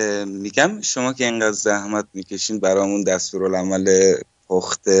 میگم شما که اینقدر زحمت میکشین برامون دستورالعمل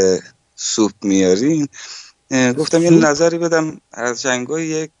پخت سوپ میارین، گفتم یه نظری بدم از جنگای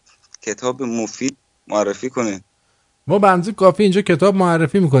یک کتاب مفید معرفی کنین. ما بنزی کافی اینجا کتاب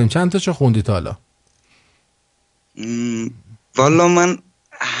معرفی میکنیم. چند تا چه خوندید حالا؟ والا من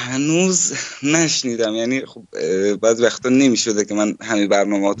هنوز نشنیدم، یعنی خب بعض وقتا نمیشده که من همین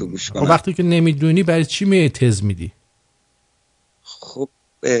برنامه‌هاتو گوش کنم. وقتی که نمیدونی برای چی می تز میدی؟ خب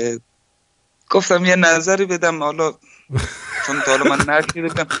گفتم یه نظری بدم، حالا چون تا حالا من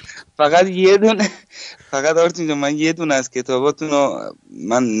نشیدم، فقط آرتین جان من یه دونه از کتاباتون رو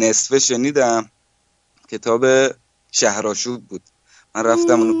من نصفه شنیدم، کتاب شهرآشوب بود، من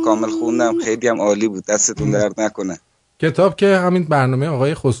رفتم اونو کامل خوندم، خیلی هم عالی بود، دستتون درد نکنه. کتاب که همین برنامه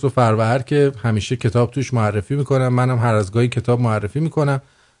آقای خسرو فروهر که همیشه کتاب توش معرفی میکنم، منم هر از گاهی کتاب معرفی میکنم،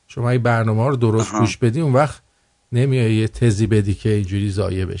 شما این برنامه رو درست گوش بدی اون وقت نمیای یه تزی بدی که اینجوری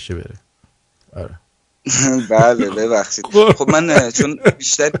ضایع بشه بره. آره بله ببخشید. خب من چون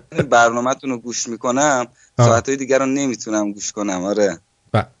بیشتر برنامه‌تون رو گوش میکنم ساعتهای دیگر رو نمیتونم گوش کنم. آره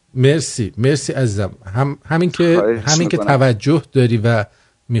مرسی عزیزم. همین که توجه داری و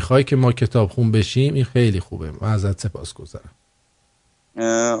میخوای که ما کتاب خون بشیم این خیلی خوبه، من ازت سپاسگزارم.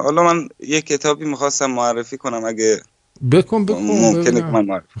 حالا من یه کتابی میخواستم معرفی کنم، اگه بکن ممکنه که من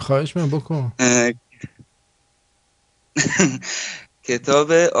معرفی خواهش من بکن.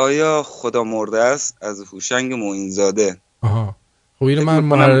 کتاب آیا خدا مرده است از هوشنگ معینزاده. آها خب اینو من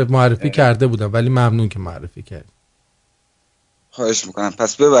معرفی کرده بودم ولی ممنون که معرفی کردی. خواهش میکنم.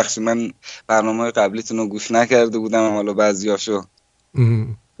 پس ببخشید من برنامه قبلیتون رو گوش نکرده بودم، حالا بعضیاشو.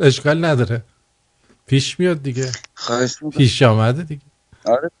 اشکال نداره، پیش میاد دیگه. خواهش میکنم. پیش آمده دیگه.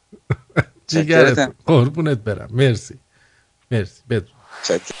 آره جیگرت قربونت برم. مرسی بدون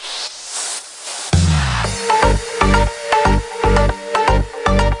چکر.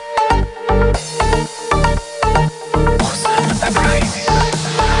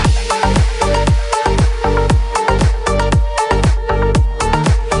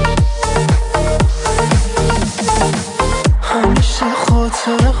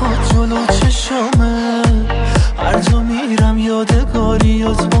 جلو چشمه هر جا میرم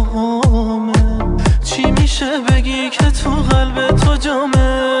یادگاریات باهامه، چی میشه بگی که تو قلب تو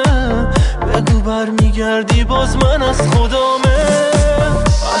جامه، بگو برمیگردی باز من از خدامه،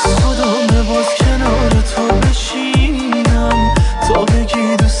 از خدامه باز کنار تو بشینم، تا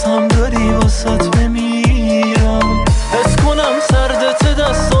بگی دوستم داری واسات بمیرم، حس کنم سردت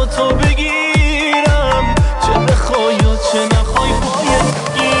دستاتو بگیرم، چه بخوای و چه نخوای باید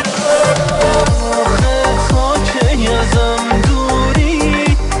ازم دوری،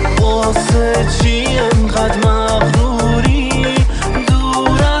 واسه چی انقدر مغروری،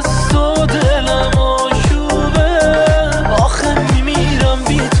 دور از تو دلم آشوبه، آخه میمیرم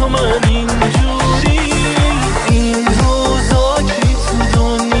بی تو من اینجوری، این روزا کی تو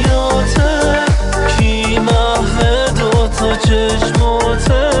دنیاته، کی محو دوتا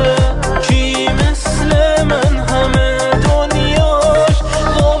چشماته، کی مثل من همه دنیاش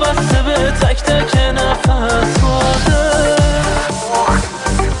وابسته به تک تک نفس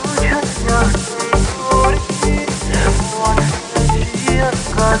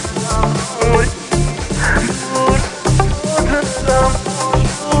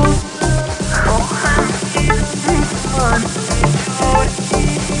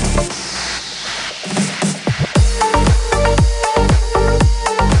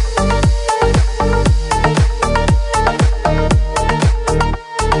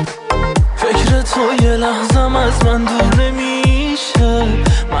من دور نمیشه،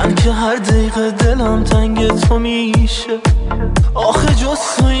 من که هر دقیقه دلم تنگ تو میشه، آخه جز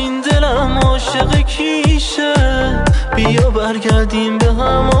تو این دلم عاشق کیشه، بیا برگردیم به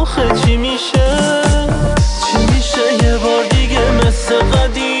هم آخه چی میشه، چی میشه یه بار دیگه مثل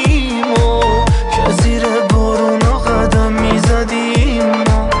قدیما که زیر بارونا قدم میزدیم،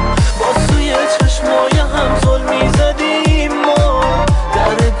 با توی چشمای هم زل میزدیم، ما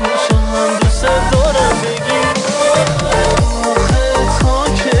در گوش هم دوست دارم بگیم،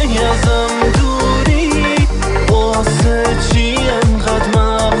 ازم دوری، واسه چی انقدر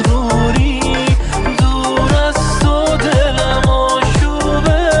مغروری، دور از تو دلم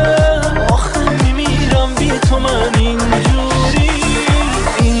آشوبه، آخه میمیرم بی تو من اینجوری،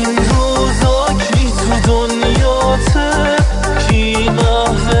 این روزا کی تو دنیاته، کی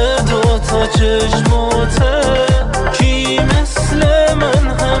محو دوتا چشماته، کی مثل من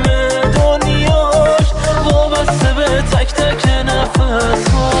همه دنیاش وابسته به تک تک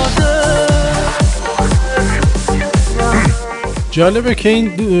نفس. جالبه که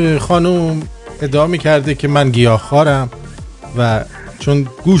این خانوم ادعا میکرده که من گیاهخوارم و چون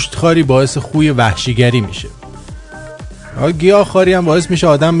گوشتخواری باعث خوی وحشیگری میشه. گیاهخواری هم باعث میشه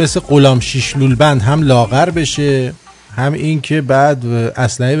آدم مثل غلام ششلول بند هم لاغر بشه، هم این که بعد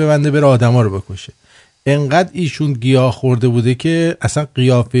اسلحه ببنده بره آدما رو بکشه. انقدر ایشون گیاه خورده بوده که اصلا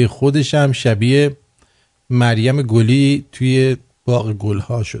قیافه خودش هم شبیه مریم گلی توی باغ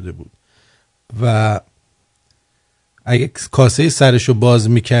گلها شده بود و اگه کاسه سرشو باز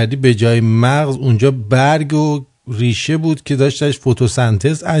میکردی به جای مغز اونجا برگ و ریشه بود که داشتش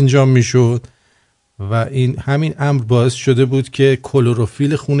فتوسنتز انجام میشد و این همین امر باعث شده بود که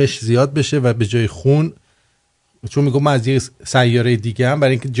کلروفیل خونش زیاد بشه و به جای خون، چون میگم من از یه سیاره دیگه هم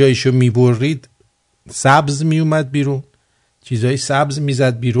برای اینکه جایشو میبرید سبز میومد بیرون، چیزای سبز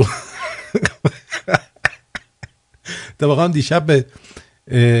میزد بیرون. واقعا دیشب به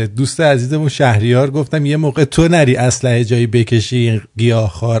دوست عزیزمون شهریار گفتم یه موقع تو نری اسلحه جایی بکشی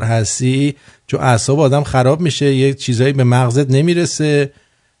گیاهخوار هستی، چون اعصاب آدم خراب میشه، یه چیزایی به مغزت نمیرسه،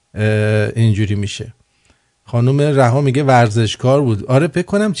 اینجوری میشه. خانم رها میگه ورزشکار بود. آره فکر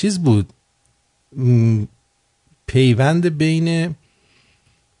کنم چیز بود، پیوند بین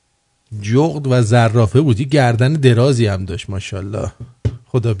جغد و زرافه بود، یه گردن درازی هم داشت ماشاءالله،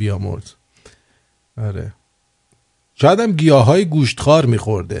 خدا بیامرز. آره شاید هم گیاهای گوشتخوار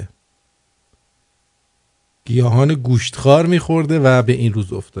میخورده، گیاهان گوشتخوار میخورده و به این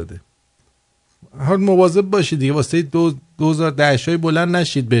روز افتاده. حال مواظب باشید دیگه، واسه 2010 بلند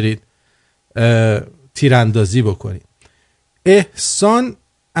نشید برید تیراندازی بکنید. احسان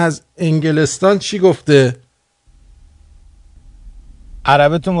از انگلستان چی گفته؟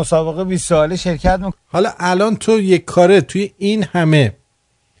 عربه تو مسابقه 20 ساله شرکت میکنه. حالا الان تو یک کاره توی این همه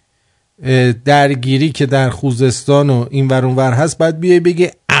درگیری که در خوزستان و این ور اون ور هست باید بیای بگی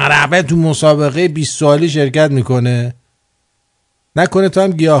عربه تو مسابقه 20 سالی شرکت میکنه؟ نکنه تو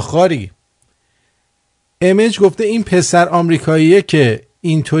هم گیاهخواری. ایمیج گفته این پسر آمریکاییه که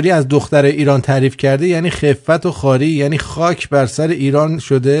اینطوری از دختر ایران تعریف کرده یعنی خفت و خاری، یعنی خاک بر سر ایران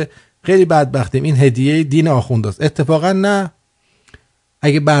شده، خیلی بدبختیم، این هدیه دین آخونداست. اتفاقا نه،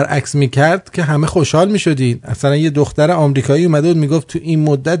 اگه برعکس میکرد که همه خوشحال میشدین. اصلا یه دختر آمریکایی اومده بود میگفت تو این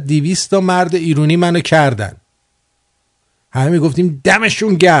مدت 200 تا مرد ایرانی منو کردن، همه میگفتیم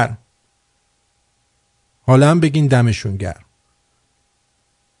دمشون گرم. حالا هم بگین دمشون گرم.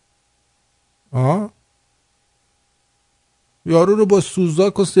 یارو رو با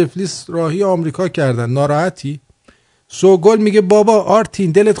سوزاک و سفلیس راهی آمریکا کردن، ناراحتی؟ سوگل میگه بابا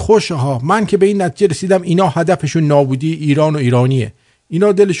آرتین دلت خوشه ها، من که به این نتیجه رسیدم اینا هدفشون نابودی ایران و ایرانیه،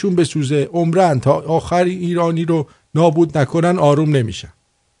 اینا دلشون بسوزه عمرن تا آخر ایرانی رو نابود نکنن آروم نمیشن.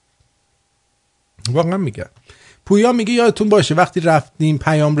 واقعا میگه. پویا میگه یادتون باشه وقتی رفتیم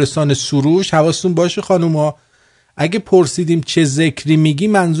پیام رسان سروش، حواستون باشه خانوما اگه پرسیدیم چه ذکری میگی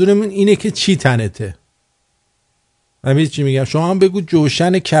منظورمون اینه که چی تنته. من چی میگم؟ شما هم بگو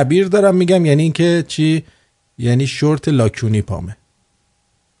جوشن کبیر دارم میگم، یعنی این که چی؟ یعنی شورت لاکونی پامه،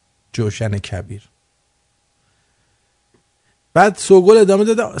 جوشن کبیر. بعد سوگل ادامه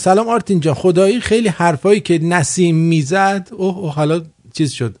داده سلام آرتین جان، خدایی خیلی حرفایی که نسیم میزد حالا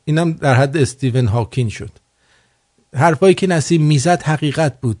چیز شد، اینم در حد استیون هاکین شد، حرفایی که نسیم میزد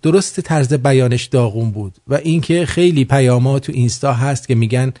حقیقت بود، درست طرز بیانش داغون بود و اینکه خیلی پیامات تو اینستا هست که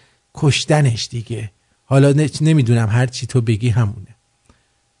میگن کشتنش دیگه، حالا نمیدونم هر چی تو بگی همونه.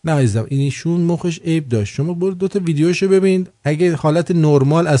 نه عزیزم اینشون مخش عیب داشت، شما برو 2 تا ویدیوشو ببین، اگه حالت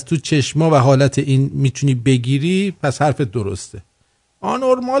نرمال از تو چشما و حالت این میتونی بگیری پس حرفت درسته.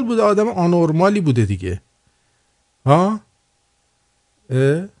 آنورمال بوده، آدم آنورمالی بوده دیگه.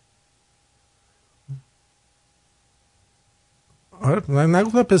 آره من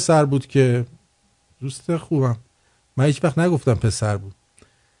نگفتم پسر بود که، دوست خوبم، من هیچ وقت نگفتم پسر بود،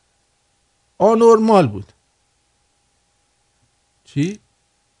 آنورمال بود. چی؟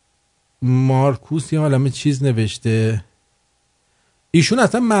 مارکوس یا عالمه چیز نوشته، ایشون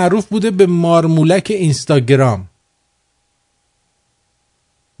اصلا معروف بوده به مارمولک اینستاگرام،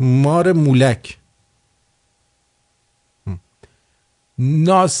 مار مولک.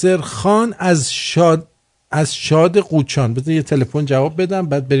 ناصر خان از شاد قوچان، بذار یه تلفن جواب بدم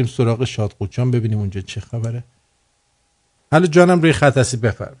بعد بریم سراغ شاد قوچان ببینیم اونجا چه خبره. حالا جانم روی خط هستی،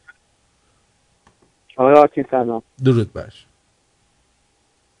 بفرم. آقای آرتین سلام. درود باش.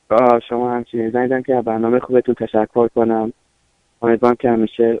 شما همچنین زنیدم که برنامه خوبتون تشکر کنم، امیدوارم که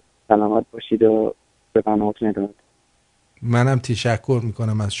همیشه سلامت باشید و به برنامه‌تون ادامه بدید. منم تشکر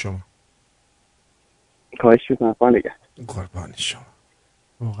میکنم از شما. خواهش میکنم، قربان شما،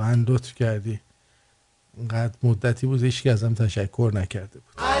 واقعا لطف کردی، اینقدر مدتی بود هیچ کی ازم تشکر نکرده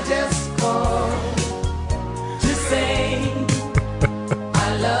بود.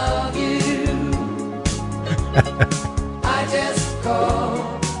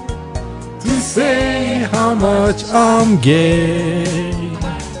 Say how much I'm gay.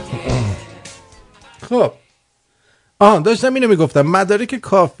 خب داشتم اینو میگفتم، مدارک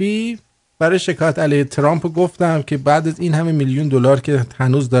کافی برای شکایت علیه ترامپ گفتم که بعد از این همه میلیون دلار که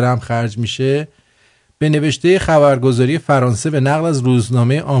هنوز دارم خرج میشه، به نوشته خبرگزاری فرانسه به نقل از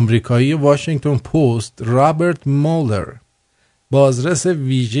روزنامه آمریکایی واشنگتن پست، رابرت مولر بازرس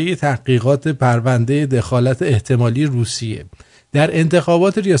ویژه تحقیقات پرونده دخالت احتمالی روسیه در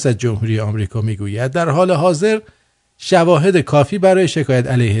انتخابات ریاست جمهوری آمریکا میگوید در حال حاضر شواهد کافی برای شکایت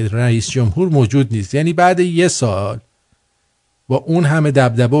علیه رئیس جمهور موجود نیست. یعنی بعد 1 سال با اون همه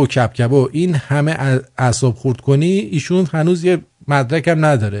دبدبه و کبکبه و این همه اعصاب خورد کنی ایشون هنوز یه مدرک هم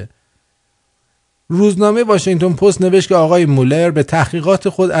نداره. روزنامه واشنگتن پست نوشت که آقای مولر به تحقیقات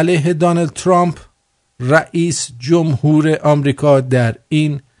خود علیه دونالد ترامپ رئیس جمهور آمریکا در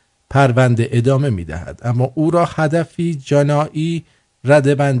این پرونده ادامه می‌دهد، اما او را هدفی جنایی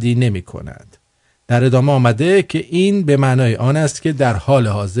ردبندی نمی‌کند. در ادامه آمده که این به معنای آن است که در حال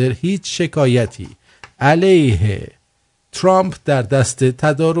حاضر هیچ شکایتی علیه ترامپ در دست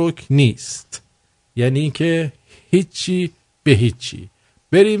تدارک نیست. یعنی که هیچی به هیچی.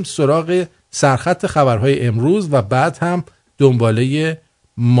 بریم سراغ سرخط خبرهای امروز و بعد هم دنباله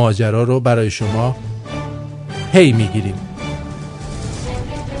ماجرا رو برای شما هی میگیریم.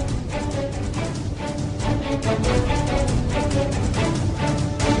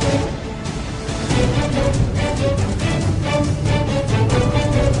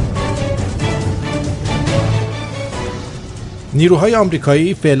 نیروهای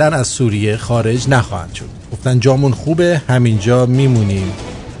آمریکایی فعلا از سوریه خارج نخواهند شد. گفتن جامون خوبه، همینجا میمونیم.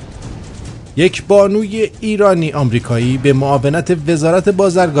 یک بانوی ایرانی آمریکایی به معاونت وزارت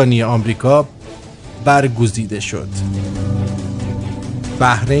بازرگانی آمریکا برگزیده شد.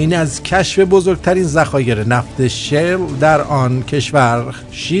 بحرین از کشف بزرگترین ذخایر نفت شیل در آن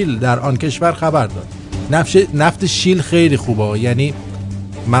کشور خبر داد. نفت شیل خیلی خوبه، یعنی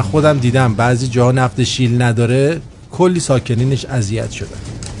من خودم دیدم بعضی جاها نفت شیل نداره، کلی ساکنینش اذیت شدن.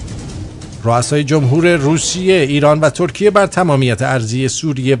 رؤسای جمهور روسیه، ایران و ترکیه بر تمامیت ارضی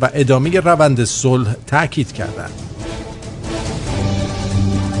سوریه و ادامه روند صلح تاکید کردند.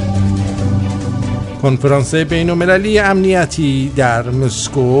 کنفرانس بین‌المللی امنیتی در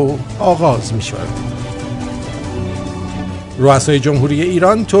مسکو آغاز می شود. رؤسای جمهوری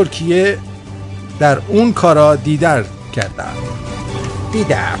ایران، ترکیه در اون کارا دیدار کردند.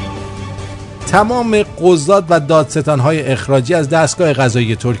 تمام قضات و دادستان‌های اخراجی از دستگاه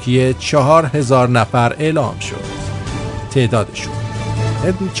قضایی ترکیه 4000 نفر اعلام شد. تعدادشون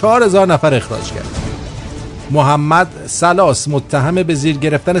 4000 نفر اخراج کرد. محمد سلاس متهم به زیر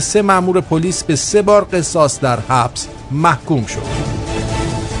گرفتن 3 مأمور پلیس به 3 بار قصاص در حبس محکوم شد.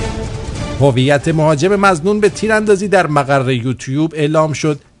 هویت مهاجم مظنون به تیراندازی در مقر یوتیوب اعلام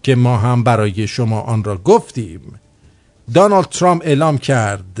شد که ما هم برای شما آن را گفتیم. دونالد ترامپ اعلام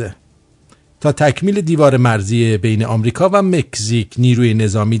کرد تا تکمیل دیوار مرزی بین آمریکا و مکزیک نیروی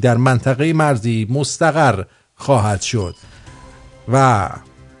نظامی در منطقه مرزی مستقر خواهد شد و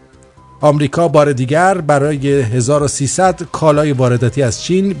آمریکا بار دیگر برای 1300 کالای وارداتی از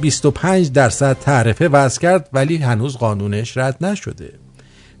چین 25% تعرفه وضع کرد، ولی هنوز قانونش رد نشده.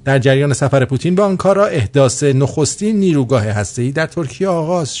 در جریان سفر پوتین به آنکارا احداث نخستین نیروگاه هسته‌ای در ترکیه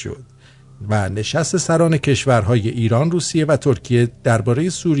آغاز شد و نشست سران کشورهای ایران، روسیه و ترکیه درباره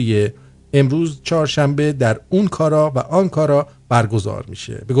سوریه امروز چهارشنبه در اونکارا و آنکارا برگزار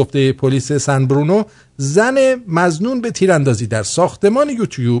میشه. به گفته پلیس سن برونو، زن مظنون به تیراندازی در ساختمان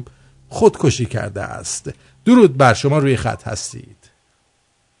یوتیوب خودکشی کرده است. درود بر شما، روی خط هستید.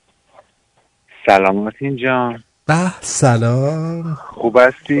 سلام مارتین جان. به سلام. خوب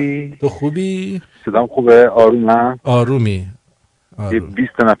هستی؟ تو خوبی؟ صدام خوبه؟ آرومم؟ آرومی. یه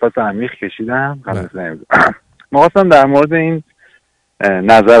 20 نفس عمیق کشیدم. می‌خواستم در مورد این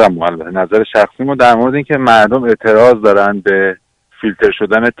نظر شخصیمو در مورد این که مردم اعتراض دارن به فیلتر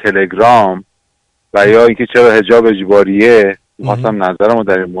شدن تلگرام و یا اینکه چرا حجاب اجباریه، می‌خواستم نظرمو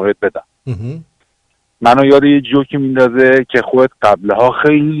در این مورد بدم. منو یاد یه جوکی میندازه که خودت قبلها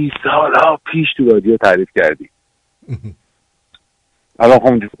خیلی سالها پیش تو رادیو تعریف کردی. الان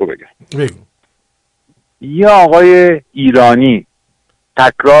خواهم جوکو بگم. یه آقای ایرانی،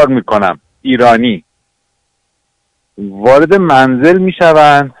 تکرار میکنم ایرانی، وارد منزل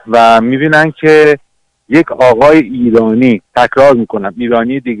میشون و میبینن که یک آقای ایرانی، تکرار میکنم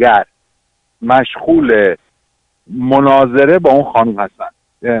ایرانی دیگر، مشغول مناظره با اون خانم هستن.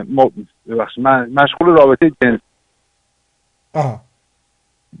 مشغول رابطه جنسی.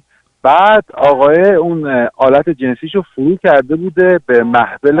 بعد آقای اون آلت جنسیشو فرو کرده بوده به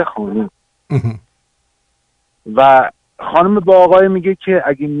محبل خانم و خانم با آقای میگه که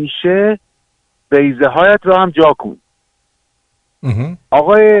اگه میشه بیضه هایت را هم جا کن.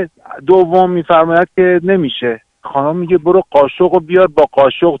 آقای دوم میفرماید که نمیشه. خانم میگه برو قاشق رو بیار با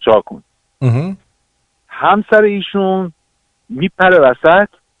قاشق جا کن. همسر ایشون میپره وسط،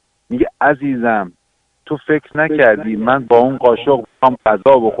 میگه عزیزم تو فکر نکردی من با اون قاشق بخوام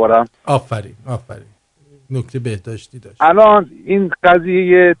غذا بخورم؟ آفرین نکته بهداشتی داشت. الان این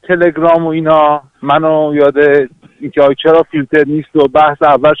قضیه تلگرام و اینا منو یاد اینکه چرا فیلتر نیست و بحث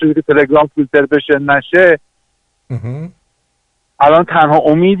اول شده که تلگرام فیلتر بشه نشه. الان تنها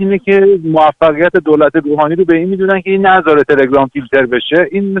امید اینه که موفقیت دولت روحانی رو به این میدونن که این نذاره تلگرام فیلتر بشه.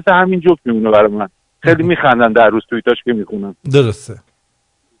 این مثل همین جوک میمونه برای من. خیلی میخندن در روز توییتاش که میخونن. درسته.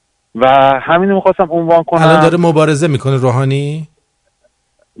 و همین میخواستم عنوان کنم. الان داره مبارزه میکنه روحانی؟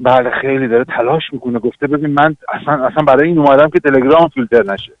 بله خیلی داره تلاش میکنه. گفته ببین من اصلا برای این اومدم که تلگرام فیلتر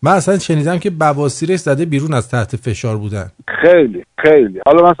نشه. من اصلا شنیدم که بواسیرش زده بیرون از تحت فشار بودن. خیلی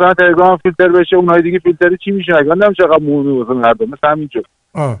حالا مثلا تلگرام فیلتر بشه اونهای دیگه فیلتر چی میشه؟ اگه نمیدونم چقدر مهمه واسه مردم. مثلا همینجور.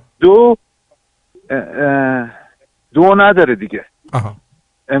 دو نداره دیگه.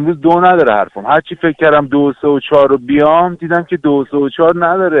 امروز دو نداره حرفم. هر چی فکر کردم 2 3 و 4 رو بیام دیدم که 2 3 و 4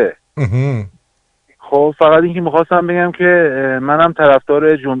 نداره. خب فقط اینکه میخواستم بگم که منم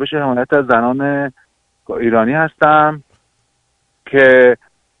طرفدار جنبش حمایت از زنان ایرانی هستم که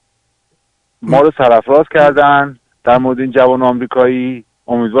ما رو سرافراز کردن در مورد این جوان آمریکایی.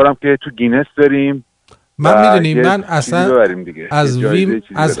 امیدوارم که تو گینس بریم. من میدونیم من اصلا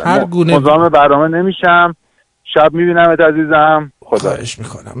از هر گونه مزاحم برنامه نمیشم. شب میبینمت عزیزم. خواهش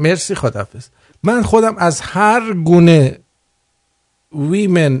میکنم. مرسی. خداحافظ. من خودم از هر گونه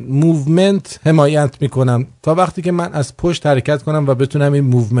ویمن موومنت حمایت میکنم تا وقتی که من از پشت حرکت کنم و بتونم این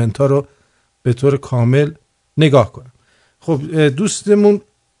موومنت ها رو به طور کامل نگاه کنم. خب دوستمون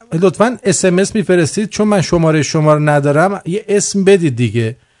لطفاً SMS میفرستید چون من شماره شما رو ندارم. یه اسم بدید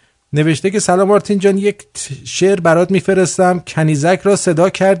دیگه. نوشته که سلام مارتین جان، یک شعر برات میفرستم. کنیزک را صدا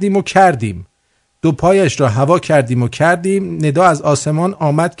کردیم و کردیم، دو پایش را هوا کردیم و کردیم، ندا از آسمان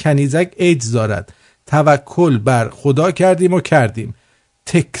آمد کنیزک ایدز دارد، توکل بر خدا کردیم و کردیم.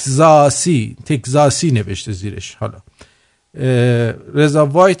 تگزاسی نوشته زیرش. حالا رضا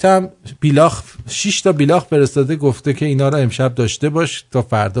وایت هم 6 تا بیلاخ فرستاده، گفته که اینا رو امشب داشته باش تا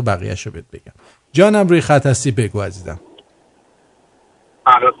فردا بقیه‌شو بهت بگم. جانم روی خط هستی، بگو عزیزم.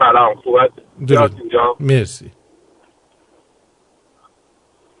 سلام. خوبت؟ اینجا مرسی.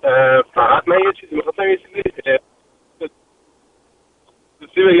 فقط من یه چیزی می‌خواستم، یه چیزی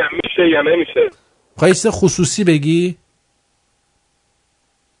خصوصی بگم، میشه یا نمیشه؟ خواهیست خصوصی بگی؟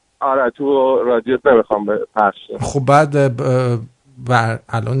 آره تو رادیو نمیخوام پخش. خب بعد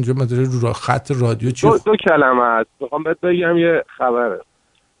الان اینجا ما داره رو خط رادیو چی؟ دو کلمه هست میخوام بهت بگم.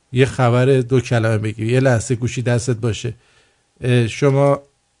 یه خبر 2 کلمه بگی. یه لحظه گوشی دستت باشه. شما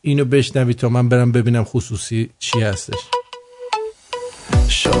اینو بشنوی تا من برم ببینم خصوصی چی هستش.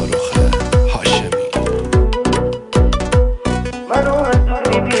 شاروخ هاشمی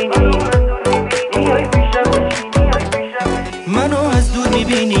منو از دور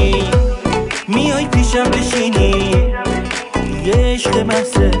میبینی، میای پیشم بشینی، یه عشق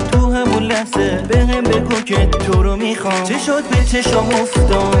محصه تو همون لحظه به هم بگو که تو رو میخوام. چه شد به چشام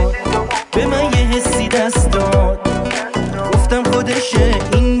افتاد، به من یه حسی دست داد، گفتم خودشه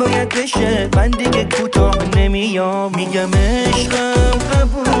این باید بشه، من دیگه کوتاه نمیام. میگم عشقم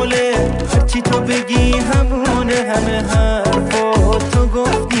قبوله، هرچی تو بگی همونه، همه حرفا تو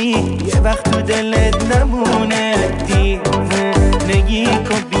گفتی یه وقت تو دلت نمونه. دیوونگی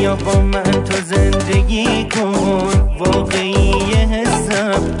کن بیا با من تو زندگی کن، واقعی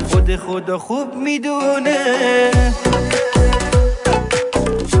حسم خدا خوب میدونه.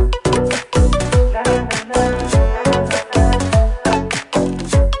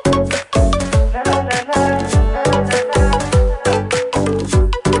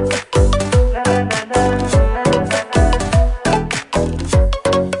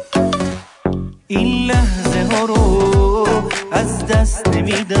 این لحظه ها رو از دست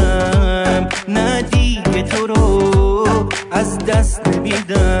نمیدم، نه دیگه تو رو از دست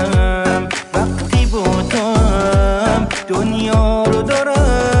نمیدم. وقتی با توام دنیا رو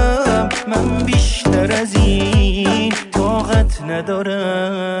دارم، من بیشتر از این طاقت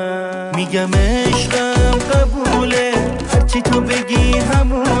ندارم. میگم عشقم قبوله، هرچی تو بگی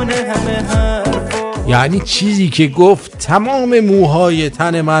همونه، همه حرفا. یعنی چیزی که گفت تمام موهای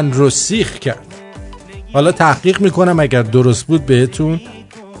تن من رو سیخ کرد. حالا تحقیق میکنم، اگر درست بود بهتون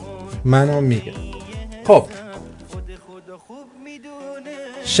منو میگم. خب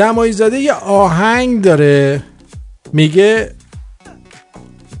شماعی زاده یه آهنگ داره میگه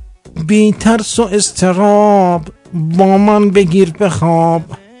بی ترس و اضطراب با من بگیر بخواب.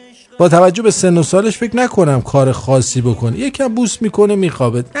 با توجه به سن و سالش فکر نکنم کار خاصی بکنه، یکم بوس میکنه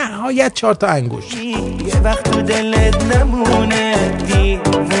میخوابه، نهایت 4 تا انگشت. یه وقت تو دلت نمونه،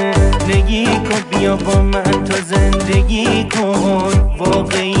 دیوونگی کن بیا با من تو زندگی کن،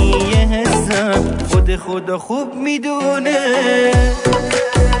 واقعی حسم خدا خوب میدونه.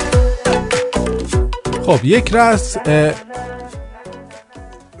 خب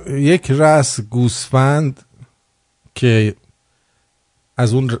یک رس گوسفند که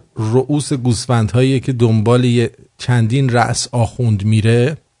از اون رؤوس گوسفندهایی که دنبال چندین رأس آخوند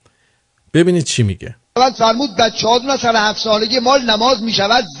میره. ببینید چی میگه. اول فرمود بچه‌هاتون از سر 7 سالگی مال نماز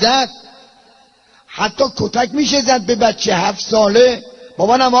میشود زد، حتی کتک میشه زد به بچه 7 ساله.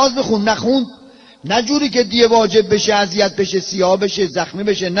 بابا نماز بخون، نخوند، نه جوری که دیگه واجب بشه، اذیت بشه، سیاه بشه، زخمی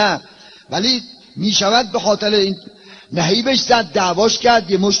بشه، نه، ولی میشود به خاطر این نهیبش زد، دعواش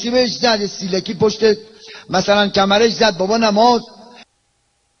کرد، یه مشتی بهش زد، یه سیلکی پشت مثلا کمرش زد. بابا نماز.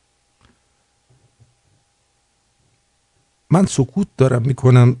 من سکوت دارم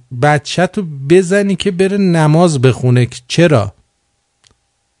میکنم. بچه تو بزنی که بره نماز بخونه.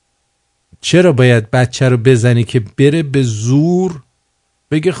 چرا باید بچه رو بزنی که بره به زور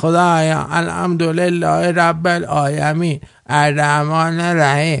بگه خدایا الحمدلله رب العالمین الرحمن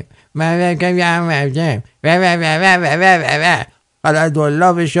الرحیم من حالا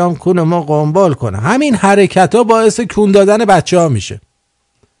دلا به شام کون ما قنبال کنه. همین حرکت ها باعث کون دادن بچه ها میشه.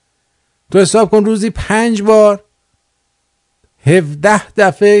 تو حساب کن روزی 5 بار 17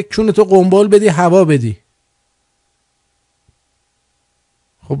 دفعه کون تو قنبال بدی، هوا بدی.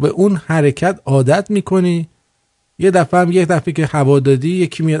 خب به اون حرکت عادت میکنی. یک دفعه که هوا دادی،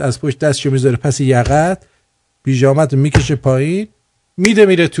 یکی میاد از پشت دستشو میذاره پس یقت، پیژامت رو میکشه پایین،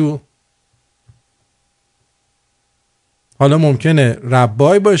 میره تو. حالا ممکنه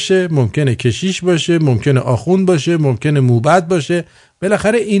ربای باشه، ممکنه کشیش باشه، ممکنه آخوند باشه، ممکنه موبد باشه.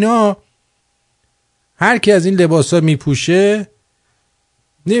 بالاخره اینا هر کی از این لباسا میپوشه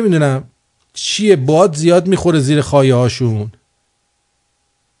نمیدونم چیه، باد زیاد میخوره زیر خایه هاشون،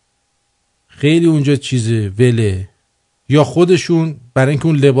 خیلی اونجا چیزه وله، یا خودشون برای اینکه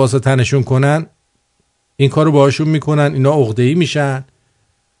اون لباسا تنشون کنن این کارو باهاشون میکنن، اینا عقده‌ای میشن،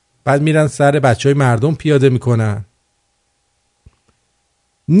 بعد میرن سر بچهای مردم پیاده میکنن.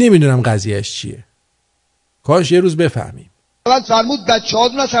 نمیدونم قضیهش چیه. کاش یه روز بفهمیم. اول فرمود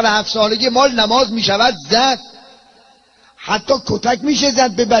بچه‌هاتون از سر 7 سالگی مال نماز میشود زد، حتی کتک میشه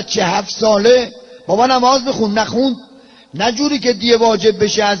زد به بچه 7 ساله. بابا نماز بخون، نخوند، نه جوری که دیگه واجب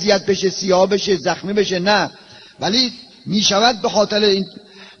بشه، اذیت بشه، سیاه بشه، زخمی بشه، نه، ولی میشود به خاطر این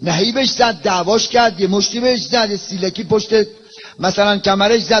نهیبش زد، دعواش کرد، یه مشتی بهش زد، یه سیلکی پشت مثلا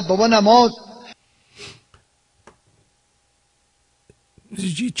کمرش زد. بابا نماز.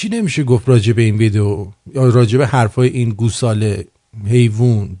 چی نمیشه گفت راجع به این ویدیو یا راجع به حرفای این گوساله،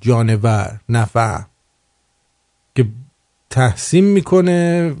 حیوان، جانور، نفر که تحسین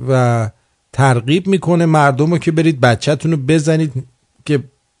میکنه و ترغیب میکنه مردم رو که برید بچه‌تون رو بزنید که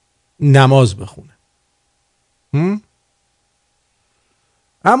نماز بخونه.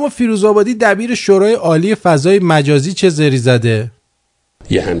 اما فیروزآبادی دبیر شورای عالی فضای مجازی چه زری زده؟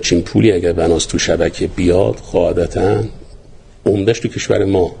 یه همچین پولی اگر بناس تو شبکه بیاد قاعدتاً عمدش تو کشور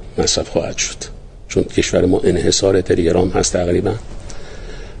ما مصرف خواهد شد، چون کشور ما انحصار تلگرام هست تقریبا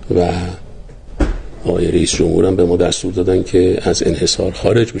و آقای رئیس جمهور هم به ما دستور دادن که از انحصار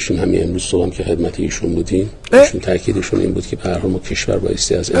خارج بشیم. همین امروز صبح هم که خدمت ایشون بودیم ایشون تاکیدشون این بود که به هر حال ما کشور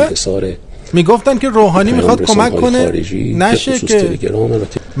بایستی از انحصار میگفتن که روحانی میخواد کمک کنه نشه که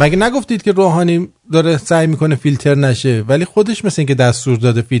مگه نگفتید که روحانی داره سعی میکنه فیلتر نشه، ولی خودش مثل این که دستور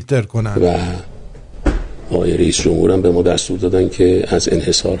داده فیلتر کنن. و آقای رئیس جمهور هم به ما دستور دادن که از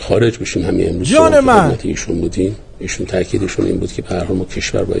انحصار خارج بشیم. همین امروز جان من خدمت ایشون بودیم ایشون تاکیدشون این بود که به هر حال ما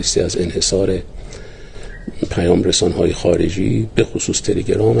کشور بایستی از انحصار پیام رسان‌های خارجی به خصوص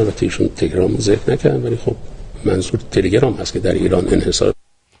تلگرام، البته ایشون تلگرام ذکر نکردن ولی خب منظور تلگرام هست که در ایران انحصار.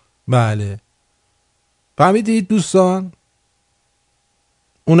 بله فهمیدید دوستان؟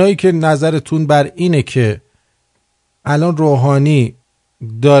 اونایی که نظرتون بر اینه که الان روحانی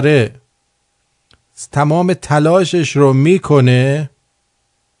داره تمام تلاشش رو میکنه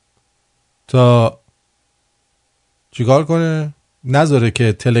تا چیکار کنه؟ نذاره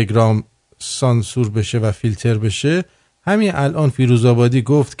که تلگرام سانسور بشه و فیلتر بشه. همین الان فیروزآبادی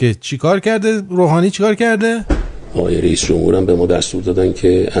گفت که چیکار کرده؟ روحانی چیکار کرده؟ آقای رئیس جمهور هم به ما دستور دادن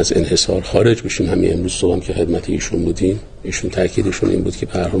که از انحصار خارج بشیم. همین امروز صبح هم که خدمت ایشون بودیم ایشون تاکیدشون این بود که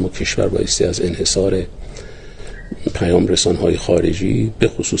به هر حال ما کشور بایستی از انحصار پیام رسان‌های خارجی به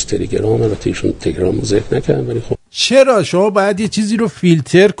خصوص تلگرام، البته ایشون تلگرام ذکر نکردن ولی خب چرا شما باید یه چیزی رو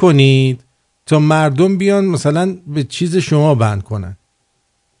فیلتر کنید تا مردم بیان مثلا به چیز شما بند کنن؟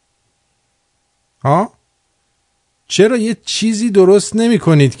 ها؟ چرا یه چیزی درست نمی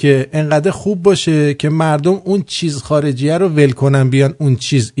کنید که انقدر خوب باشه که مردم اون چیز خارجیه رو ول کنن بیان اون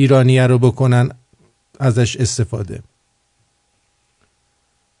چیز ایرانیه رو بکنن ازش استفاده؟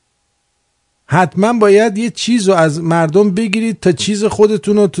 حتما باید یه چیز رو از مردم بگیرید تا چیز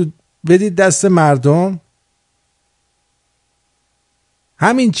خودتون رو بدید دست مردم.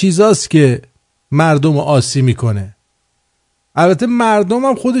 همین چیزاست که مردم رو آسی میکنه. البته مردم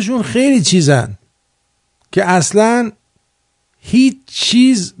هم خودشون خیلی چیزن که اصلا هیچ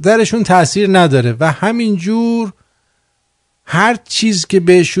چیز درشون تأثیر نداره و همینجور هر چیز که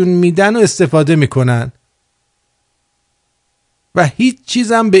بهشون میدن و استفاده میکنن و هیچ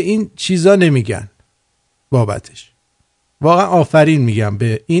چیزم به این چیزا نمیگن بابتش. واقعا آفرین میگم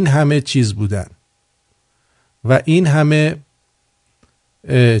به این همه چیز بودن و این همه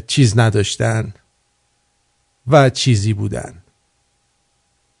چیز نداشتن و چیزی بودن.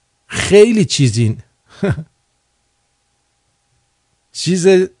 خیلی چیزین چیز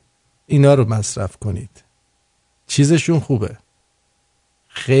اینا رو مصرف کنید. چیزشون خوبه،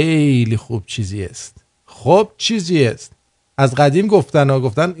 خیلی خوب چیزی است، خوب چیزی است. از قدیم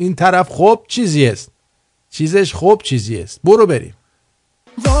گفتن این طرف خوب چیزی است، چیزش خوب چیزی است. برو بریم.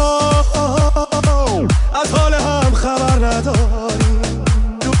 از حال هم خبر نداریم،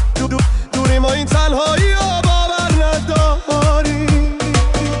 دوری ما این تنهایی رو باور نداریم،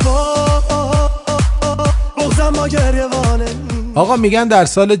 بغضم ما گریوانه. آقا میگن در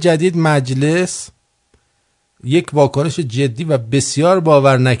سال جدید مجلس یک واکنش جدی و بسیار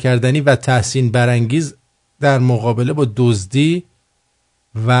باور نکردنی و تحسین برانگیز در مقابله با دزدی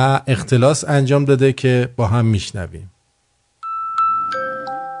و اختلاس انجام داده که با هم میشنویم.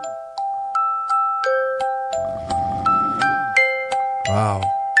 واو.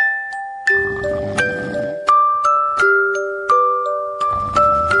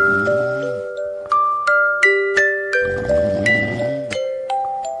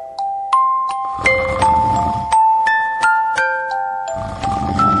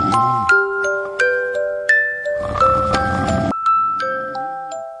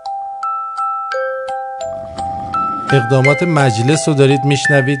 اقدامات مجلس رو دارید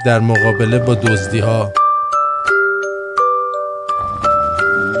میشنوید در مقابله با دزدی ها.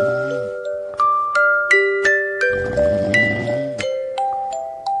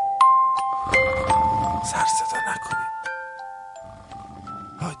 سر صدا نکنید،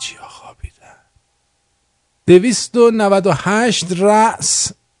 حاجی ها خوابیدن. 298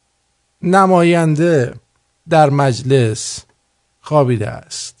 رأس نماینده در مجلس خوابیده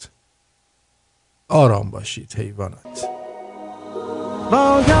است. آرام باشید حیوانات.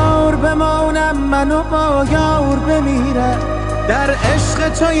 با یار بمانم منو با یار بمیرم، در عشق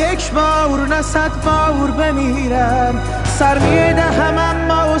تو یک بار نه 100 بار بمیرم، سر میدهم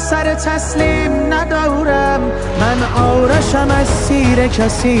اما سر تسلیم ندارم، من آرشم از سیر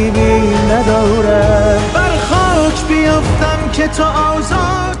کسی بیم ندارم، بر خاک بیفتم که تو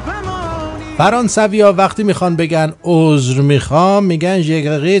آزاد بمانی. فرانسوی ها وقتی میخوان بگن عذر میخوام میگن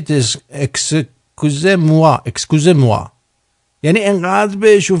ژگریت اکسکوزه موا، یعنی انقدر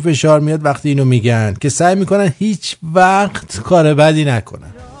بهشون فشار میاد وقتی اینو میگن که سعی میکنن هیچ وقت کار بدی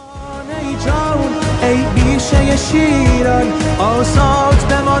نکنن. ای جان ای بیشه شیران، آزاد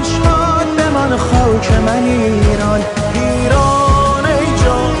بمان شاد بمان خاک من ایران، ایران ای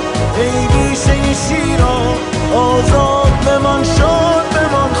جان ای بیشه شیران، آزاد بمان شاد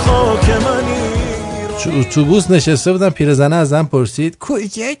بمان خاک من ایران. اتوبوس نشسته بودم، پیرزنه ازم پرسید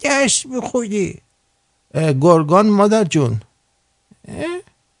کجا گشت میخوری؟ گرگان مادر جون.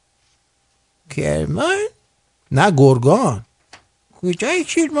 کرمان؟ نه گرگان. کجای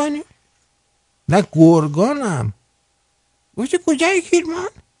کرمانی؟ نه گرگانم. کجای کرمان؟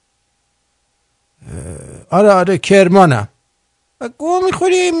 آره کرمانم. و گو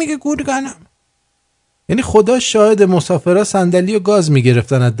میخوری میگه گرگانم. یعنی خدا شاهد، مسافرها صندلی و گاز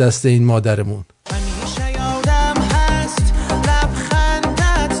میگرفتن از دست این مادرمون. همیشه یادم هست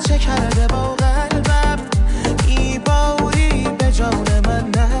لبخندت چه کرده با قلبم، ای باری به جان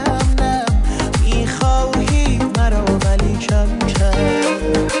من نم نم، میخواهی مرا ولی کم کم،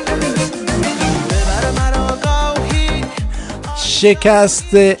 ببر مرا گاهی.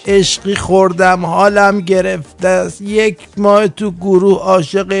 شکست عشقی خوردم، حالم گرفته است. 1 ماه تو گروه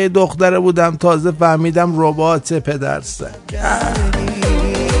عاشق دختره بودم، تازه فهمیدم ربات پدرسگ.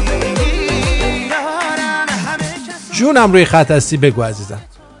 جونم روی خط هستی، بگو عزیزم.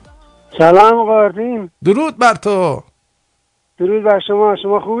 سلام قاردین. درود بر تو. درود بر شما.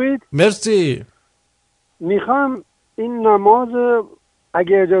 شما خوبید؟ مرسی. میخوام این نماز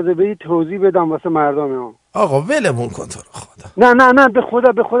اگه اجازه بدید توضیح بدم واسه مردم. آقا ولمون کن تو رو خدا. نه به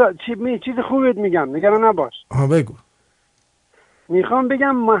خدا چیز خوبت میگم، نگران نباش. بگو. میخوام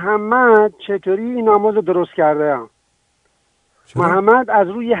بگم محمد چطوری این نماز رو درست کرده. محمد از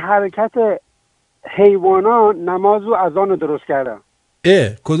روی حرکت حیوانات نماز و اذان رو درست کرده.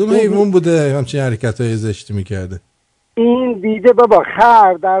 کدوم حیوان بوده همچین حرکت‌های زشتی میکرده؟ این دیده بابا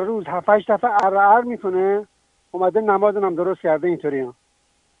خر در روز 7-8 دفعه ار میکنه، اومده نمازم هم درست کرده اینطوری.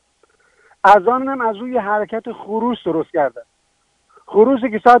 اذان هم از روی حرکت خروس درست کرده. خروسی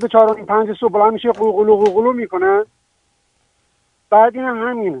که ساعت 4:05 صبح بلند میشه قلو میکنه. بعد این هم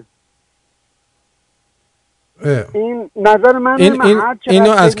همینه. این نظر من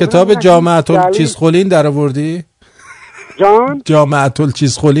اینو از کتاب جامعه چیزخولین در آوردی؟ جان؟ جامعه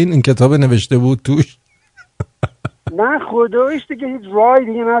چیزخولین این کتاب نوشته بود توش؟ نه خداییش دیگه هیچ رای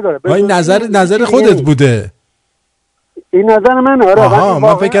دیگه نداره. این نظر خودت بوده. این نظر من. آره. آها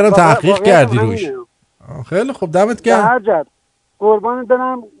من فکر کردم تحقیق کردی روش. خیلی خوب دمت گرم. عجب. قربان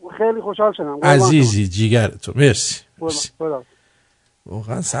دلم خیلی خوشحال شدم. عزیزی جیگر تو. مرسی.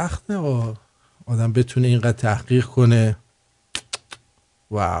 واقعا سخته آدم بتونه اینقدر تحقیق کنه.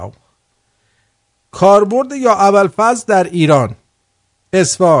 واو. کاربرد یا ابوالفضل در ایران.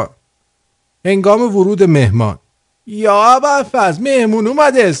 اصفهان. هنگام ورود مهمان. یا ابوالفضل مهمون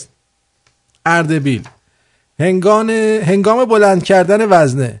اومده است. اردبیل. هنگام بلند کردن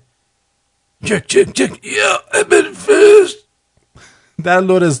وزنه. چک یا ابوالفضل. در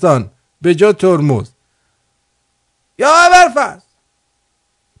لرستان به جا ترمز. یا ابوالفضل.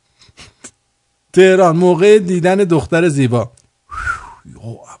 تهران موقع دیدن دختر زیبا. یا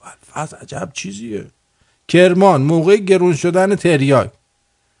ابوالفضل عجب چیزیه. کرمان موقع گرون شدن تریاک.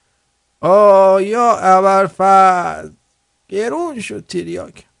 یا ابوالفضل گرون شد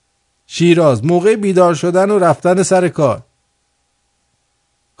تریاک. شیراز موقع بیدار شدن و رفتن سر کار.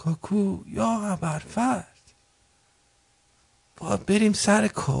 کاکو یا ابوالفضل باید بریم سر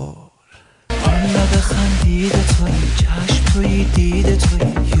کار. لب خندید توی چشم توی دید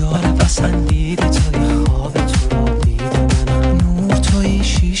توی یار پسندید توی خواب تو رو دیدم من نور توی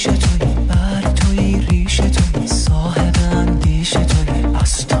شیشه توی برگ توی ریشه توی صاحب اندیشه توی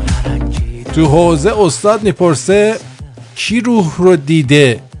از تو نرنجید. تو حوزه استاد میپرسه کی روح رو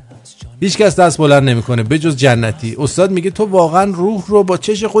دیده؟ هیچ کس دست بلند نمیکنه بجز جنتی. استاد میگه تو واقعا روح رو با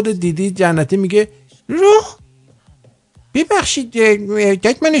چش خودت دیدی؟ جنتی میگه روح؟ ببخشید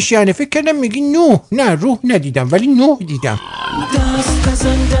دکمنش یعنی فکر کردم میگی نوح. نه روح ندیدم ولی نوح دیدم. دست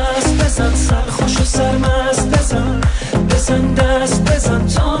بزن سر خوش و سرمست بزن دست بزن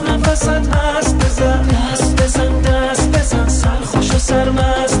تا نفست هست بزن دست بزن سر خوش و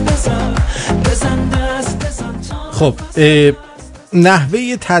سرمست بزن دست بزن تا. خب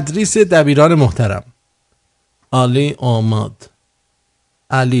نحوه تدریس دبیران محترم. علی آمد،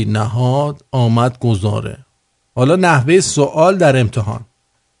 علی نهاد، آمد گزاره. حالا نحوه سوال در امتحان.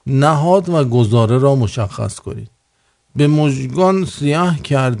 نهاد و گزاره را مشخص کنید. به مژگان سیاه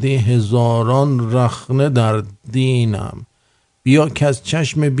کردی هزاران رخنه در دینم. بیا که از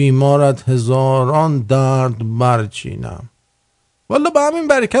چشم بیمارت هزاران درد برچینم. والا به همین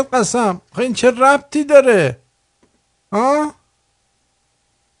برکت قسم. این چه ربطی داره؟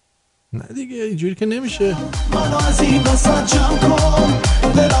 نه دیگه اینجوری که نمیشه. منو از این وسط جمع کن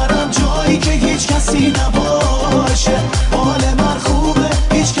ببرم جایی که هیچ کسی نباشه. حال من خوبه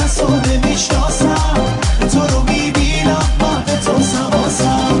هیچ کس رو نمیشناسم. تو رو میبینم من به تو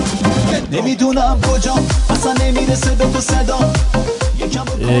سواسم. نمیدونم کجام اصلا نمیرسه به تو صدا.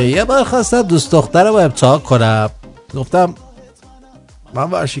 یه بار خواستم دوست دختر رو امتحان کنم. گفتم من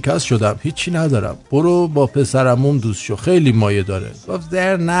ورشکست شدم هیچی ندارم برو با پسرمون دوست شو خیلی مایه داره. گفت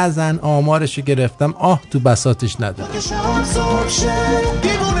در نزن آمارشو گرفتم تو بساطش نداره.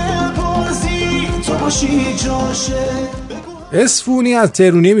 اسفونی از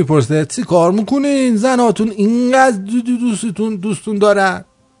تهرونی میپرسه چی کار میکنین زناتون اینقدر دوستون دارن؟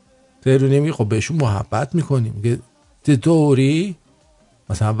 تهرونی میگه خب بهشون محبت میکنیم. میگه چطوری؟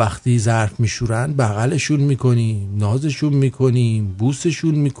 مثلا وقتی ظرف میشورن بغلشون میکنیم، نازشون میکنیم،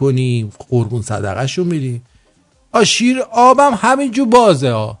 بوسشون میکنیم، قربون صدقه شون میریم. شیر آبم همینجور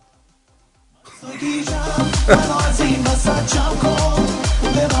بازه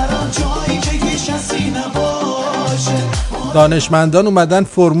دانشمندان اومدن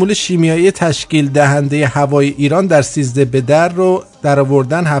فرمول شیمیایی تشکیل دهنده هوای ایران در 13 به در رو در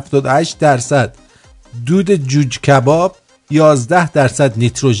آوردن. 78% دود جوج کباب، 11%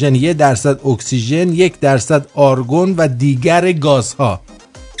 نیتروژن، 1% اکسیژن، 1% آرگون و دیگر گازها.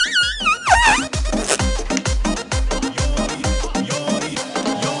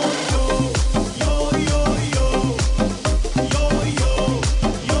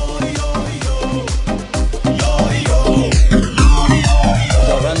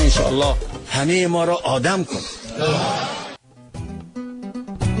 دارن انشالله همه ما را آدم کن.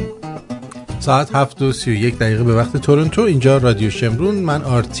 ساعت 7:31 به وقت تورنتو. اینجا رادیو شمرون. من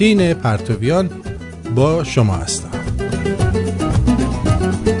آرتین پرتویان با شما هستم.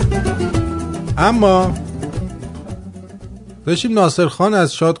 اما داشتیم ناصر خان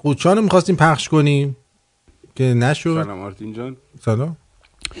از شاد قوچان رو میخواستیم پخش کنیم که نشد. سلام آرتین جان. سلام.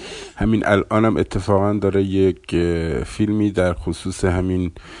 همین الانم اتفاقا داره یک فیلمی در خصوص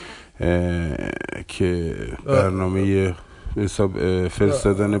همین که برنامه حساب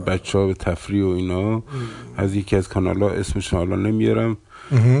فرستادن بچه‌ها به تفریح و اینا از یکی از کانال‌ها، اسمش حالا نمیارم،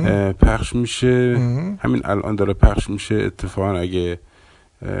 پخش میشه. همین الان داره پخش میشه. اتفاقا اگه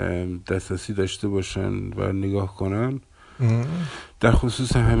دسترسی داشته باشن و نگاه کنن در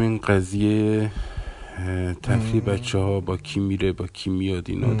خصوص همین قضیه تفریح بچه‌ها با کی میره با کی میاد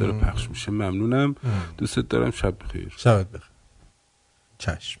اینا داره پخش میشه. ممنونم، دوستت دارم، شب بخیر. شبت بخیر.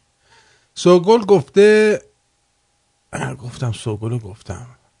 چشم. سوگل گفته، گفتم سوگل گفتم،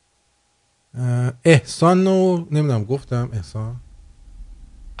 احسان رو نمیدونم گفتم، احسان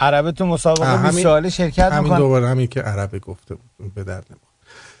عربه تو مسابقه 20 ساله شرکت میکنه. همین دوباره همین که عربه گفته بود به درد نمیخوره.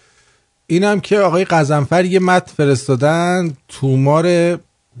 اینم که آقای قزنفر یه متن فرستادن، تومار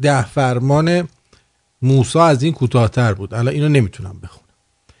 10 فرمان موسی از این کوتاه‌تر بود. الان اینو نمیتونم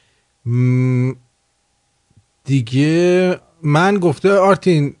بخونم دیگه. من گفته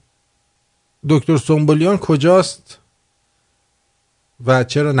آرتین دکتر سنبولیان کجاست و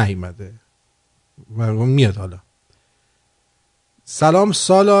چرا نیومده؟ میاد حالا. سلام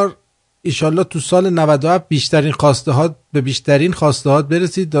سالار، ایشالله تو سال 97 به بیشترین خواسته هات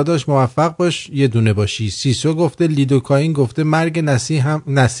برسید. داداش موفق باش، یه دونه باشی. سیسو گفته لیدوکاین گفته مرگ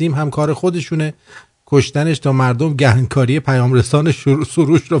نسیم هم کار خودشونه، کشتنش تا مردم گهنکاری پیام رسان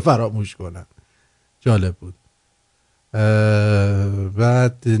سروش رو فراموش کنن. جالب بود.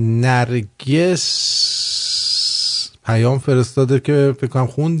 بعد نرگس پیام فرستاده که فکر کنم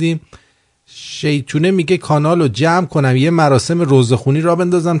خوندیم. شیطونه میگه کانالو جمع کنم یه مراسم روزخونی را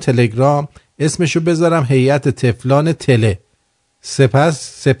بندازم تلگرام، اسمشو بذارم هیئت طفلان تله،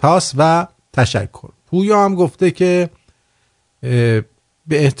 سپاس و تشکر. پویا هم گفته که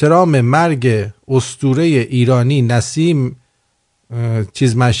به احترام مرگ اسطوره ایرانی نسیم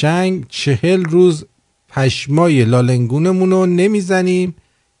چیزمشنگ 40 روز پشمای لالنگونمونو نمیزنیم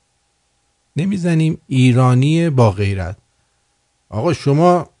ایرانی با غیرت. آقا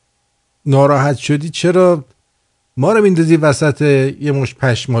شما ناراحت شدی چرا ما رو میندازی وسط یه مش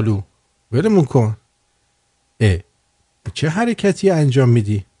پشمالو؟ ولمون کن. چه حرکتی انجام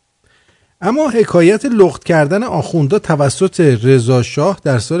میدی؟ اما حکایت لخت کردن آخوندا توسط رضا شاه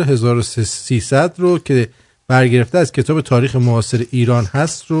در سال 1300 رو که برگرفته از کتاب تاریخ معاصر ایران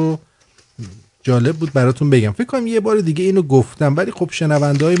هست رو جالب بود براتون بگم. فکر کنم یه بار دیگه اینو گفتم، ولی خب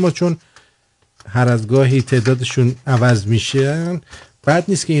شنونده‌های ما چون هر از گاهی تعدادشون عوض میشن بعد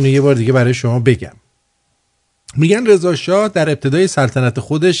نیست که اینو یه بار دیگه برای شما بگم. میگن رضا شاه در ابتدای سلطنت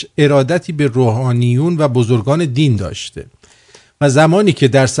خودش ارادتی به روحانیون و بزرگان دین داشته و زمانی که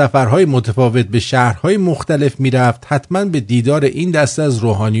در سفرهای متفاوت به شهرهای مختلف میرفت حتما به دیدار این دسته از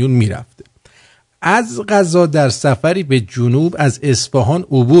روحانیون میرفته. از قضا در سفری به جنوب از اصفهان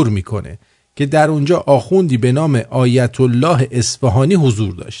عبور میکنه که در اونجا آخوندی به نام آیت الله اصفهانی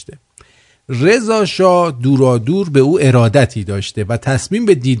حضور داشته. رضا شاه دورادور به او ارادتی داشته و تصمیم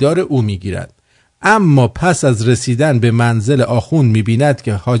به دیدار او میگیرد، اما پس از رسیدن به منزل آخوند میبیند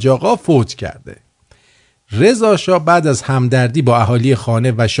که حاج آقا فوت کرده. رضا شاه بعد از همدردی با اهالی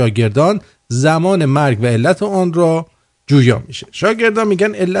خانه و شاگردان زمان مرگ و علت آن را جویا میشه. شاگردان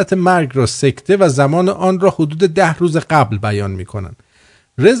میگن علت مرگ را سکته و زمان آن را حدود 10 روز قبل بیان میکنن.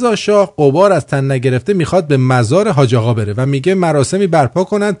 رضا شاه غبار از تن نگرفته میخواد به مزار حاج آقا بره و میگه مراسمی برپا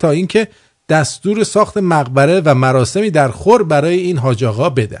کنن تا اینکه دستور ساخت مقبره و مراسمی در خور برای این حاج آقا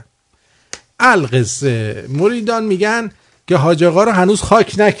بدن. القصه مریدان میگن که حاج آقا رو هنوز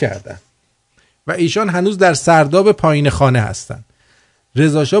خاک نکردن و ایشان هنوز در سرداب پایین خانه هستن.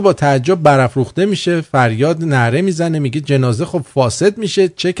 رضا شاه با تعجب برافروخته میشه، فریاد نعره میزنه، میگه جنازه خب فاسد میشه،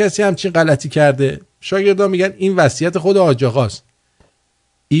 چه کسی همچین غلطی کرده؟ شاگردان میگن این وصیت خود حاج آقاست.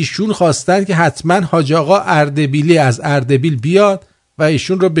 ایشون خواستن که حتما حاج آقا اردبیلی از اردبیل بیاد و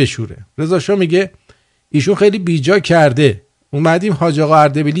ایشون رو بشوره. رضا شاه میگه ایشون خیلی بیجا کرده، اومدیم حاج آقا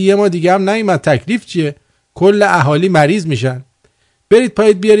اردبیلی یه ما دیگه هم نیومد، تکلیف چیه؟ کل اهالی مریض میشن، برید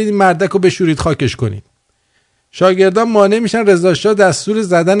پایید بیارید این مردک رو بشورید خاکش کنید. شاگردان مانع میشن، رضا شاه دستور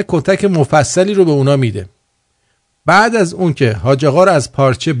زدن کتک مفصلی رو به اونا میده. بعد از اون که حاج آقا رو از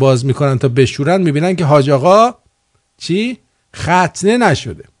پارچه باز میکنن تا بشورن میبینن که حاج آقا چی؟ ختنه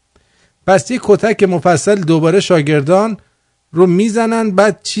نشده. پس یه کتک مفصل دوباره شاگردان رو میزنن،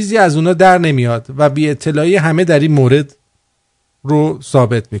 بعد چیزی از اونا در نمیاد و بی اطلاعی همه در این مورد رو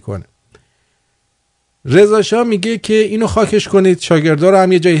ثابت میکنه. رضا شاه میگه که اینو خاکش کنید، شاگردا رو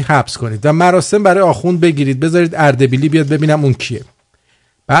هم یه جایی حبس کنید و مراسم برای آخوند بگیرید، بذارید اردبیلی بیاد ببینم اون کیه.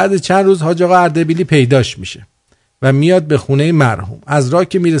 بعد چند روز حاج آقا اردبیلی پیداش میشه و میاد به خونه مرحوم. از راه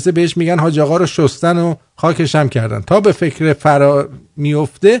که میرسه بهش میگن حاج آقا رو شستن و خاکش هم کردن. تا به فکر فرار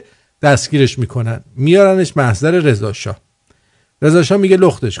میفته دستگیرش میکنن، میارنش محضر رضا شاه. رضا شاه میگه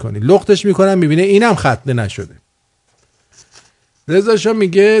لختش کنی، لختش میکنن، میبینه اینم ختنه نشده. رضا شاه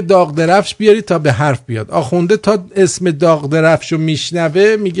میگه داغ درفش بیاری تا به حرف بیاد. آخونده تا اسم داغ درفشو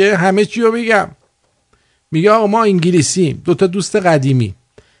میشنوه میگه همه چی رو میگم. میگه آقا ما انگلیسیم، 2 دوست قدیمی،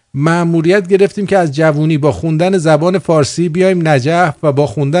 مأموریت گرفتیم که از جوونی با خوندن زبان فارسی بیایم نجف و با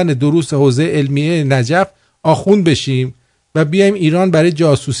خوندن دروس حوزه علمیه نجف آخوند بشیم و بیایم ایران برای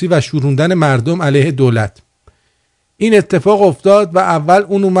جاسوسی و شوروندن مردم علیه دولت. این اتفاق افتاد و اول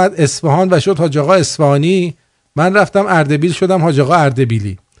اون اومد اصفهان و شد حاج آقا اصفهانی، من رفتم اردبیل شدم حاج آقا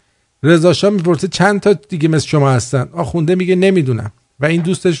اردبیلی. رضا شاه میپرسه چند تا دیگه مثل شما هستن؟ آخونده میگه نمیدونم و این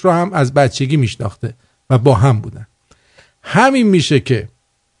دوستش رو هم از بچگی میشناخته و با هم بودن. همین میشه که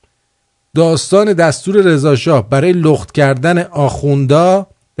داستان دستور رضا شاه برای لخت کردن آخوندا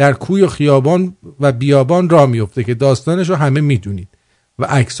در کوی و خیابان و بیابان راه میفته که داستانش رو همه میدونید و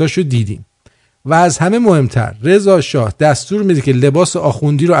عکساشو دیدیم. و از همه مهمتر رضا شاه دستور میده که لباس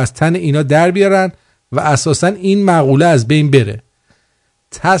آخوندی رو از تن اینا در بیارن و اساساً این مقوله از بین بره.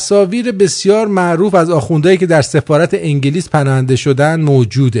 تصاویر بسیار معروف از آخوندایی که در سفارت انگلیس پناهنده شدن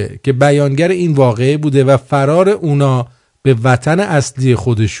موجوده که بیانگر این واقعه بوده و فرار اونا به وطن اصلی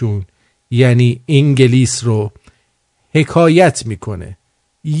خودشون یعنی انگلیس رو حکایت میکنه.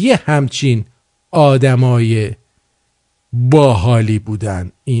 یه همچین آدمای باحالی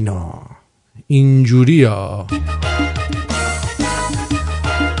بودن اینا. اینجوری ها.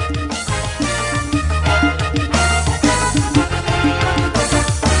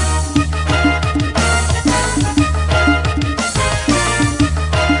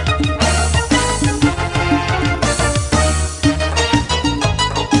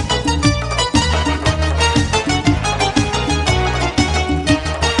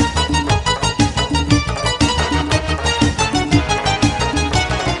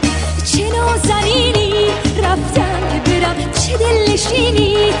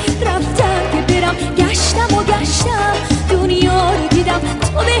 رفتم که برم، گشتم و گشتم دنیا رو دیدم،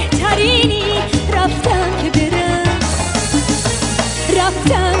 تو بهترینی. رفتم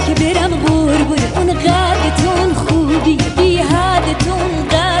که برم قربون اون قلبتون، خوبی بی حدتون،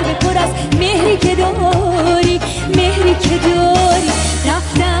 قلب پر از مهری که داری، مهری که داری.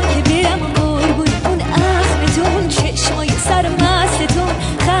 رفتم که برم قربون اون اخمتون، چشمای سرمستتون،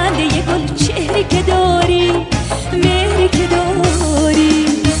 خنده ی گل چهری که داری، مهری که داری.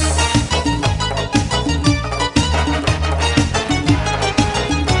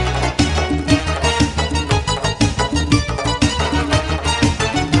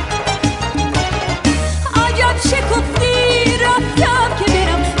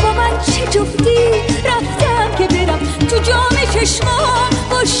 چشمام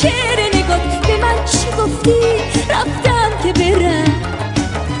با شعر نگات به من چی گفتی؟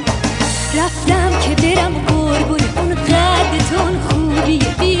 رفتم که برم قربون اون قدتون، خوبی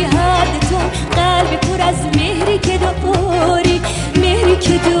بی حدتون، قلب پر از مهری که داری، مهری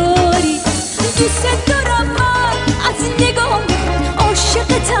که داری. دوست دارم من از نگام بخون،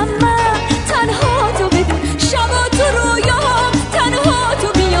 عاشقتم من، تنها تو بدون، شبا تو رویام تنها تو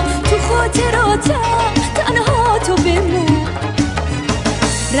بیام، تو خاطراتم تنها تو بمون.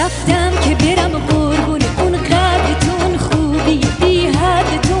 رفتم که برم قربون اون قلبتون، خوبی بی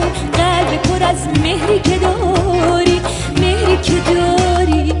حدتون، قلب پر از مهری که داری، مهری که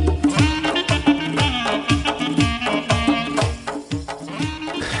داری.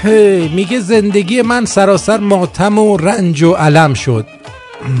 میگه زندگی من سراسر ماتم و رنج و علم شد،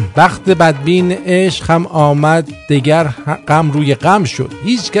 بخت بدبین عشق هم آمد دگر غم روی غم شد.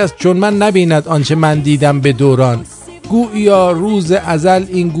 هیچ کس چون من نبیند آنچه من دیدم به دوران، گویا روز ازل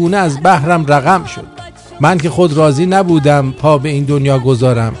این گونه از بحرم رقم شد. من که خود راضی نبودم پا به این دنیا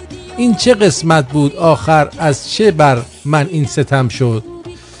گذارم، این چه قسمت بود آخر از چه بر من این ستم شد.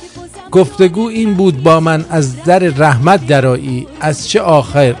 گفتگو این بود با من از در رحمت درایی، از چه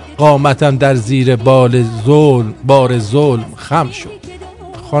آخر قامتم در زیر بار ظلم خم شد.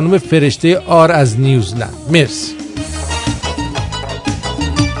 خانم فرشته آر از نیوزلند. مرسی.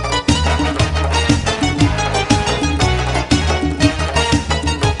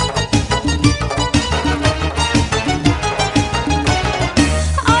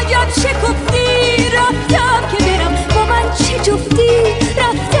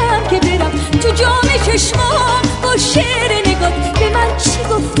 چشمام با شعر نگات به من چی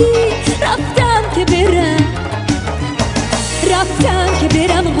گفتی؟ رفتم که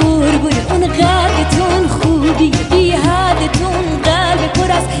برم قربون اون قلبتون، خوبی بی حدتون، قلب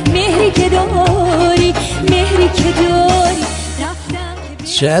پر از مهری که داری، مهری که داری.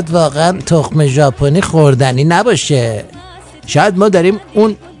 شاید واقعا تخم ژاپنی خوردنی نباشه، شاید ما داریم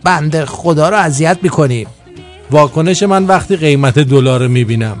اون بنده خدا رو اذیت میکنیم. واکنش من وقتی قیمت دلار رو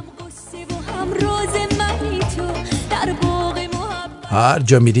میبینم، هر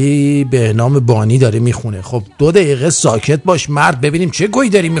جا میری به نام بانی داره میخونه. خب 2 دقیقه ساکت باش مرد، ببینیم چه گویی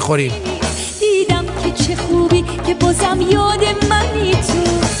داری میخوریم. دیدم که چه خوبی که بازم یاد منی تو،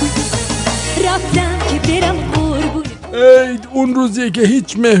 رفتم که برم قربون. عید اون روزیه که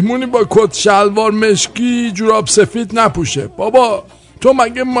هیچ مهمونی با کت شلوار مشکی جوراب سفید نپوشه. بابا تو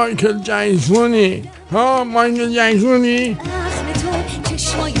مگه مایکل جکسونی؟ ها مایکل جکسونی؟ اخم تو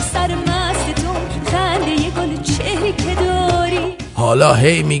چشمای سرمستتون، خنده یه گل چهری که داری. حالا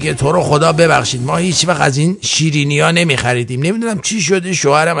هی میگه تو رو خدا ببخشید ما هیچ وقت از این شیرینی ها نمی خریدیم. نمیدونم چی شده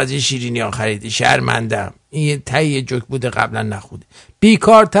شوهرم از این شیرینی ها خریدی. شرمندم. این یه تایی جوک بوده قبلا نخوده.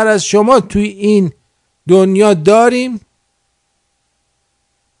 بیکارتر از شما توی این دنیا داریم؟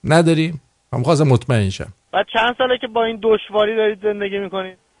 نداریم؟ من خواستم مطمئن شم. بعد چند ساله که با این دشواری دارید زندگی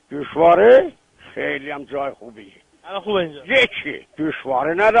میکنید؟ دشواره؟ خیلی هم جای خوبی. الان خوبه اینجا؟ یکی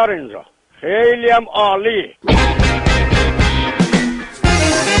دشواره نداره اینجا، خیلی هم عالی.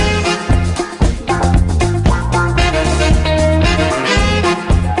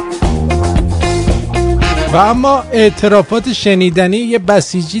 و اما اعترافات شنیدنی یه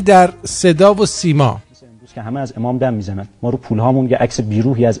بسیجی در صدا و سیما که همه از امام دم میزنن. ما رو پولهامون یه عکس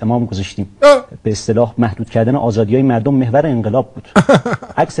بیروحی از امام گذاشتیم. به اصطلاح محدود کردن آزادی‌های مردم محور انقلاب بود.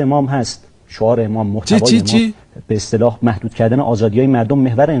 عکس امام هست، شعار امام، محتوای امام. به اصطلاح محدود کردن آزادی‌های مردم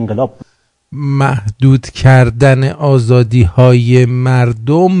محور انقلاب بود. محدود کردن آزادی‌های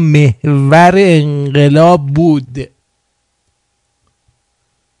مردم محور انقلاب بود.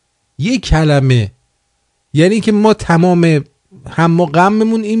 یه کلمه، یعنی که ما تمام هم و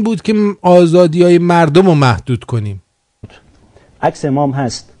غممون این بود که آزادی‌های مردم رو محدود کنیم. عکس امام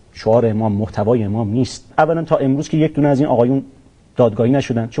هست، شعار امام، محتوای امام نیست. اولا تا امروز که یک دونه از این آقایون دادگاهی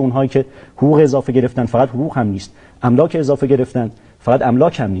نشدن، چه اونهایی که حقوق اضافه گرفتن فقط حقوق هم نیست، املاک اضافه گرفتن فقط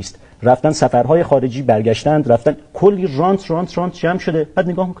املاک هم نیست، رفتن سفرهای خارجی برگشتند، رفتن کلی رانت جمع شده. بعد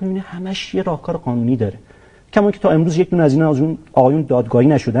نگاه می‌کنید همش یه راهکار قانونی داره. کما که تا امروز یک دونه از این آقایون دادگاهی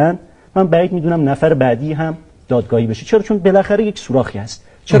نشدن، من بعید میدونم نفر بعدی هم دادگاهی بشه. چرا؟ چون بالاخره یک سوراخی هست.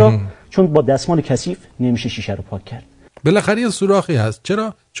 چرا؟ چون با دستمال کثیف نمیشه شیشه رو پاک کرد. بالاخره یه سوراخی هست.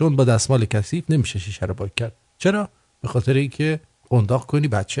 چرا؟ چون با دستمال کثیف نمیشه شیشه رو پاک کرد. چرا؟ به خاطر اینکه قنداق کنی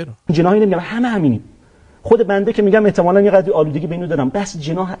بچه رو. جناحی نمیگم، همه همینیم. خود بنده که میگم احتمالاً یه قدری آلودگی بینو دارم، بس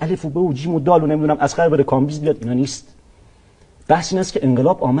جناح الف و ب و جیم و دال و نمیدونم اسخر بره کامبیز بیاد، اینا نیست. بحث این است که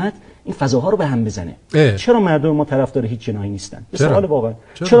انقلاب آمد این فضاها رو به هم بزنه. چرا مردم ما طرفدار هیچ جناحی نیستن؟ به سوال واقعا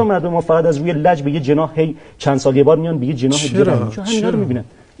چرا مردم ما فقط از روی لج به یه جناح هی چند سال یه بار میان به یه جناح دیگه راه میشن؟ همینا رو میبینن.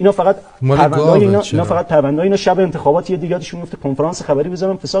 اینا فقط پرونده‌های اینا شب انتخابات یه دیگه یادشون میفته کنفرانس خبری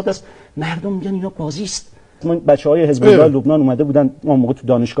بذارن فساد است. مردم میگن اینا بازی است. ما بچهای حزب الله لبنان اومده بودن، ما موقع تو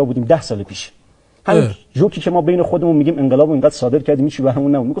دانشگاه بودیم 10 سال پیش. همین جوکی که ما بین خودمون میگیم انقلابو اینقدر صادر کردیم هیچی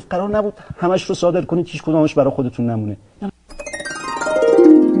برامون نمونه. میگفت قرار نبود همش رو صادر کنید، هیچ کدومش برای خودتون نمونه.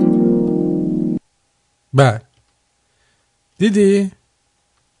 بله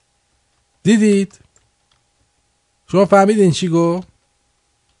دیدید شما فهمیدین چی گفت؟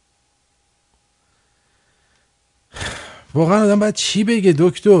 واقعا آدم باید چی بگه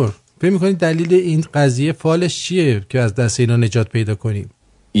دکتر؟ فکر می‌کنید دلیل این قضیه فالش چیه که از دست اینا نجات پیدا کنیم؟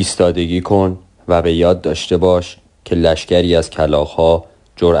 ایستادگی کن و به یاد داشته باش که لشکری از کلاغ‌ها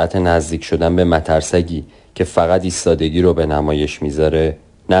جرأت نزدیک شدن به مترسگی که فقط ایستادگی رو به نمایش میذاره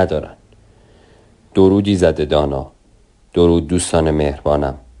ندارن. درودی زده دانا، درود دوستان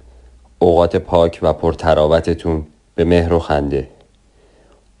مهربانم، اوقات پاک و پرتراوتتون به مهر و خنده.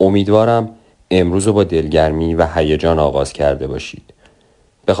 امیدوارم امروز رو با دلگرمی و هیجان آغاز کرده باشید.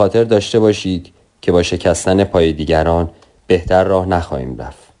 به خاطر داشته باشید که با شکستن پای دیگران بهتر راه نخواهیم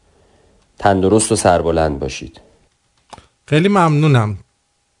رفت. تندرست و سربلند باشید. خیلی ممنونم.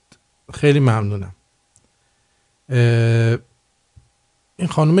 این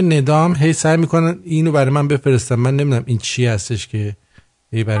خانم ندام هی سعی میکنن اینو برای من بفرستن. من نمیدونم این چی هستش که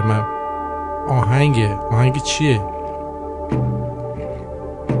هی برای من آهنگ چیه؟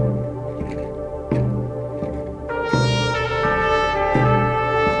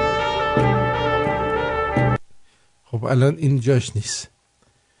 خب الان این جاش نیست.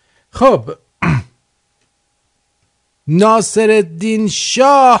 خب ناصرالدین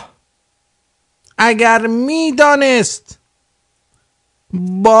شاه اگر میدانست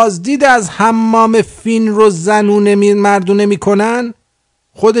بازدید از حمام فین رو زنونه مردونه میکنن،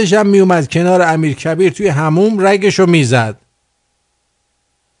 خودش هم میومد کنار امیر کبیر توی حموم رگشو میزد.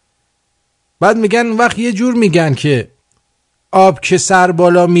 بعد میگن وقت یه جور میگن که آب که سر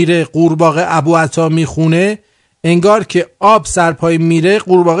بالا میره قورباغه ابو عطا میخونه، انگار که آب سرپای میره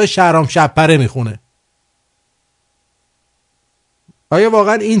قورباغه شهرام شبپره میخونه. آیا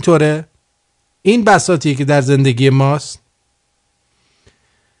واقعا اینطوره؟ این بساطیه که در زندگی ماست؟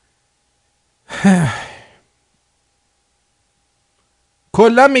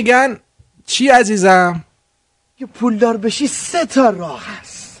 کلا میگن چی عزیزم؟ که پولدار بشی 3 تا راه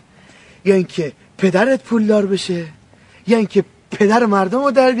هست، یا اینکه پدرت پولدار بشه، یا اینکه پدر مردم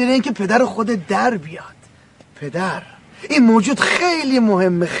رو در بیاره، یا اینکه پدر خودت در بیاد. پدر این موجود خیلی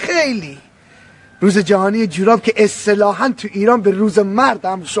مهمه، خیلی. روز جهانی جوراب که اصطلاحاً تو ایران به روز مرد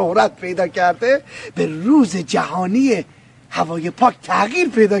هم شهرت پیدا کرده، به روز جهانی هوای پاک تغییر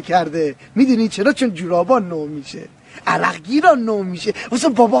پیدا کرده. میدونی چرا؟ چون جورابا نو میشه، عرقگیرا نو میشه، واسه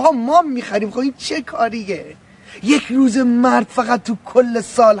باباها ما میخریم. خب این چه کاریه؟ یک روز مرد فقط تو کل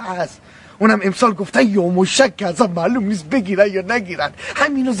سال هست، اونم امسال گفتن یوم شک که ازا معلوم نیست بگیرن یا نگیرن.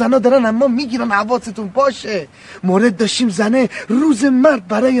 همینو زنا دارن اما میگیرن، حواستون باشه. مورد داشتیم زنه روز مرد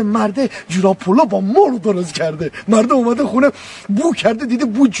برای مرده جوراب پولو با مرغ درست کرده. مرده اومده خونه بو کرده، دیده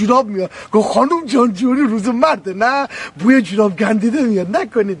بو جوراب میاد، گفت خانم جان جوری روز مرده، نه بوی جوراب گندیده میاد.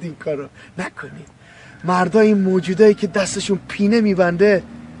 نکنید این کارو، نکنید. مردا این موجودایی که دستشون پینه میبنده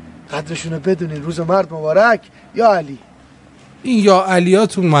قدرشونو بدونین. روز مرد مبارک. یا علی. این یا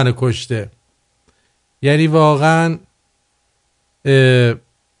علیاتون منو کشته. یعنی واقعا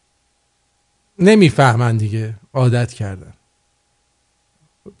نمیفهمن دیگه، عادت کردن.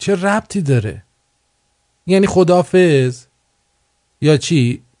 چه ربطی داره؟ یعنی خداحافظ یا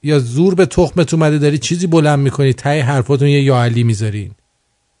چی؟ یا زور به تخمت اومده داری چیزی بلند میکنی ته حرفاتون یه یا علی میذارین.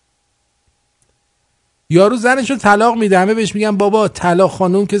 یارو زنشو طلاق میده، همه بهش میگن بابا طلاق،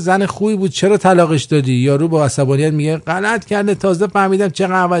 خانوم که زن خوبی بود چرا طلاقش دادی؟ یارو با عصبانیت میگه غلط کرده، تازه فهمیدم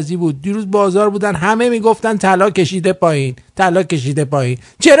چقدر عوضی بود. دیروز بازار بودن همه میگفتن طلاق کشیده پایین، طلاق کشیده پایین.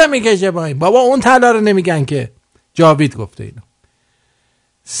 چرا میکشه پایین؟ بابا اون طلاق رو نمیگن که. جاوید گفته اینو.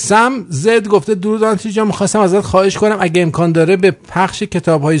 سم زد گفته درود آنتی جان، می‌خواستم ازت خواهش کنم اگه امکان داره به پخش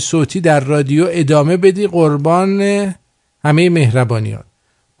کتاب‌های صوتی در رادیو ادامه بدی، قربان همه مهربانیات.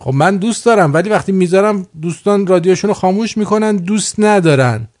 خب من دوست دارم، ولی وقتی میذارم دوستان رادیوشون رو خاموش میکنن، دوست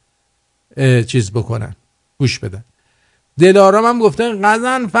ندارن چیز بکنن، گوش بدن. دلارام هم گفته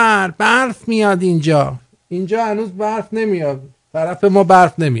غضنفر برف میاد اینجا هنوز برف نمیاد، طرف ما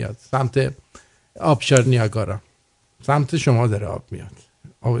برف نمیاد، سمت آبشار نیاگارا سمت شما داره آب میاد،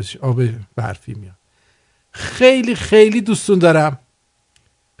 آب برفی میاد. خیلی خیلی دوستون دارم،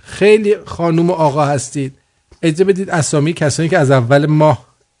 خیلی خانوم و آقا هستید. اجازه بدید اسامی کسانی که از اول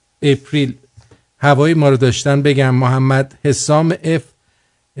ماه اپریل هوای ما رو داشتن بگم. محمد حسام اف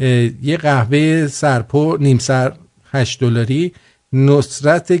یه قهوه سرپو نیم سر $8.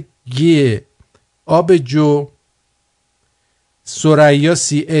 نصرت گی آب جو، سریا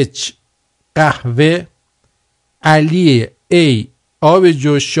سی اچ قهوه، علی ای آب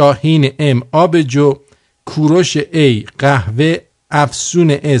جو، شاهین ام آب جو، کوروش ای قهوه،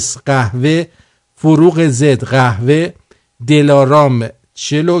 افسون اس قهوه، فروغ زد قهوه، دلارام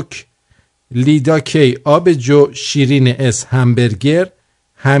چلوک، لیدا کی آب جو، شیرین اس همبرگر،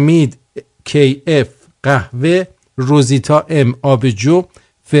 حمید کی اف قهوه، روزیتا ام آب جو،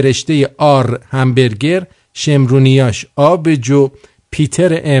 فرشته آر همبرگر، شمرونیاش آب جو،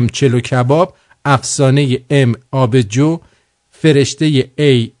 پیتر ام چلو کباب، افسانه ام آب جو، فرشته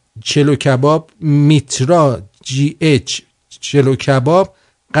ای چلو کباب، میترا جی اچ چلو کباب،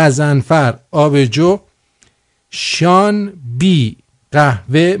 غضنفر آب جو، شان بی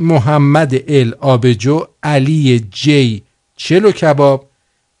قهوه، محمد ال آب جو، علی جی چلو کباب،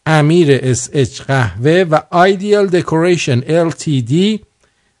 امیر اس اچ قهوه و آیدیال دکوریشن LTD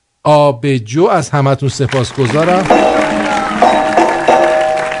آب جو. از همتون سپاسگزارم،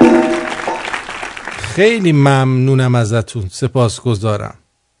 خیلی ممنونم ازتون، سپاسگزارم.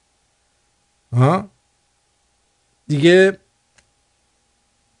 دیگه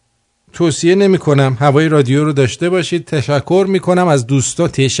توصیه نمی کنم هوای رادیو رو داشته باشید. تشکر میکنم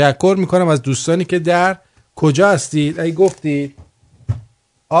از دوستانی که در کجا هستید. ای گفتید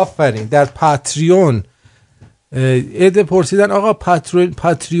آفرین، در پاتریون. عده پرسیدن آقا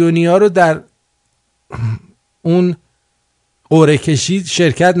پاتریونی ها رو در اون قرعه کشی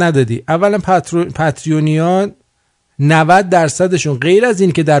شرکت ندادی. اولا پاتریونی ها 90% غیر از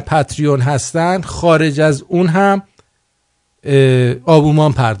این که در پاتریون هستن، خارج از اون هم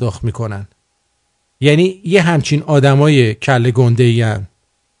آبومان پرداخت میکنن. یعنی یه همچین آدمای کله گنده ای هن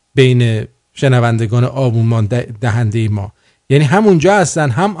بین شنوندگان آبومان دهنده ما. یعنی همونجا هستن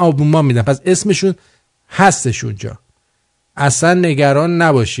هم آبومان میدن، پس اسمشون هستش اونجا. اصلا نگران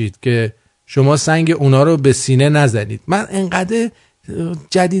نباشید که شما سنگ اونا رو به سینه نزنید. من انقدر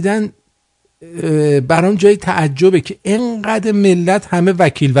جدیدن برام جای تعجبه که اینقدر ملت همه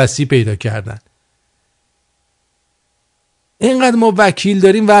وکیل وصی پیدا کردن. اینقدر ما وکیل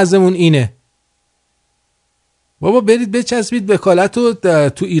داریم وضعمون اینه. بابا برید بچسبید وکالت رو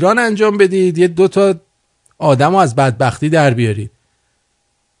تو ایران انجام بدید، یه 2 آدم رو از بدبختی در بیارید.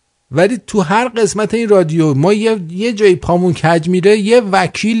 ولی تو هر قسمت این رادیو ما یه جایی پامون کج میره، یه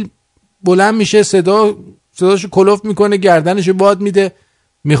وکیل بلند میشه، صداشو کلوف میکنه، گردنشو باد میده،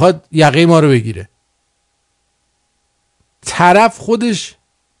 میخواد یقه ما رو بگیره. طرف خودش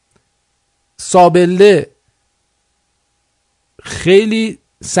سابله خیلی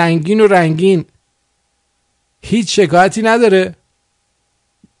سنگین و رنگین، هیچ شکایتی نداره،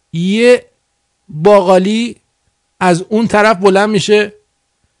 یه باقالی از اون طرف بلند میشه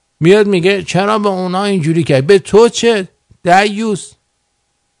میاد میگه چرا به اونا اینجوری کرد؟ به تو چه؟ دیوس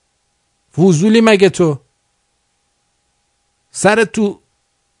فضولی مگه تو؟ سر تو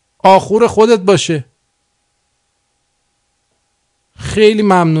آخور خودت باشه. خیلی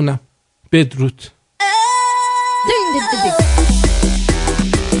ممنونم. بدرود.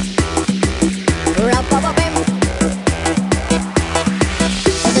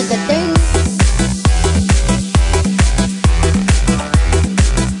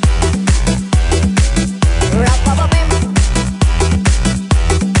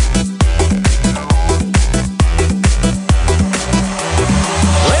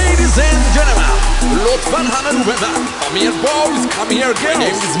 Come here boys, come here girls. My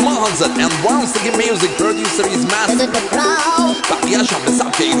name is Mahanzad and once again music producer is master. بقیه‌اش هم به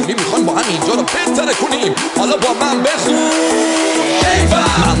سبک ایرونی میخوایم با هم اینجا رو بهتر کنیم. حالا با من بخون.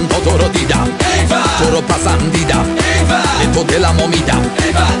 من با تو رو دیدم، تو رو پسندیدم، به تو دلمو میدم.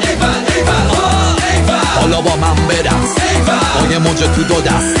 حالا با من برقص، با یه موج تو 2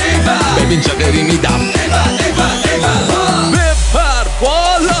 دست، ببین چه غری میدم. بپر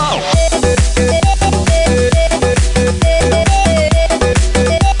بالا.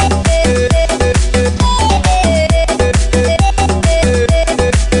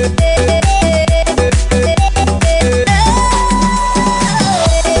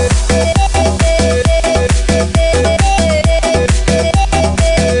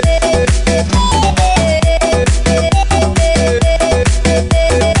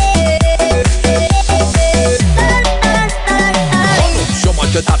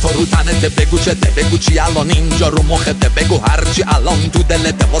 بگو چته، بگو چی الان اینجا رو مخته، بگو هرچی الان تو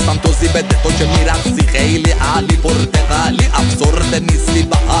دلته، واسم توضیح بده. تو که میرقصی خیلی عالی، پرتقالی، افسرده نیستی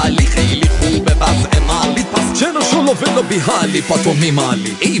به حالی، خیلی خوبه وضع مالی، پس چرا شلو فلو بی حالی پا تو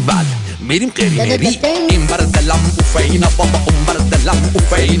میمالی؟ ایول میریم قریمری، این بر دلم اوفینا بابا، اون بر دلم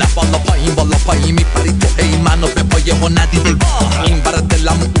اوفینا، بالا پایین میپری تو، هی منو به پایه ها ندیده. این بر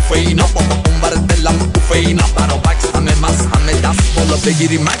دلم اوفینا بابا، اون بر دلم اوفینا، برا بکس همه مس، همه دست بالا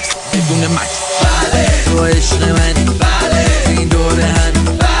بگیری مکس بدون مکس. بله تو عشق منی، بله این دوره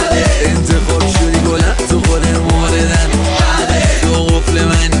هنی، بله انتخاب شدی گلم تو خود موردن، بله تو قفل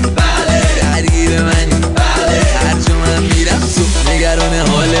منی، بله درگیر منی، بله هر جا من میرم تو نگران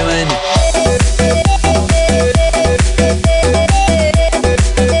حال منی.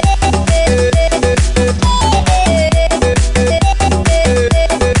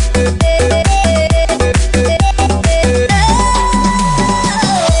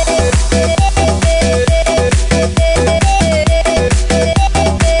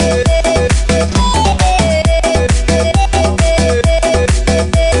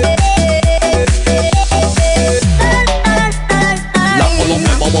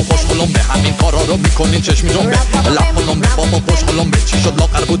 میکنین چشمی جنبه، لب قلمبه بابا پشت قلمبه، چی شد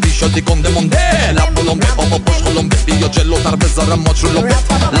لاغر بودی شدی گنده مونده. لب قلمبه بابا پشت قلمبه، بیا جلوتر بذارم ماچ رو لبه.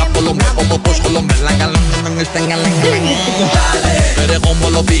 لب قلمبه بابا پشت قلمبه، لنگلنگ بره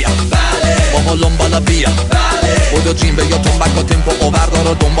قنبالا بیا، بابا لنبالا بیا، بودو جیمبه یا تنبک و تیمپو اووردار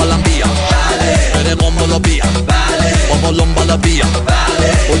و دنبالم بیا. بره قنبالا بیا، بابا لنبالا بیا،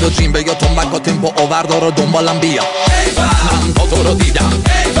 بودو جیمبه یا تنبک و تیمپو اووردار و دنبالم بیا. من تو رو دیدم،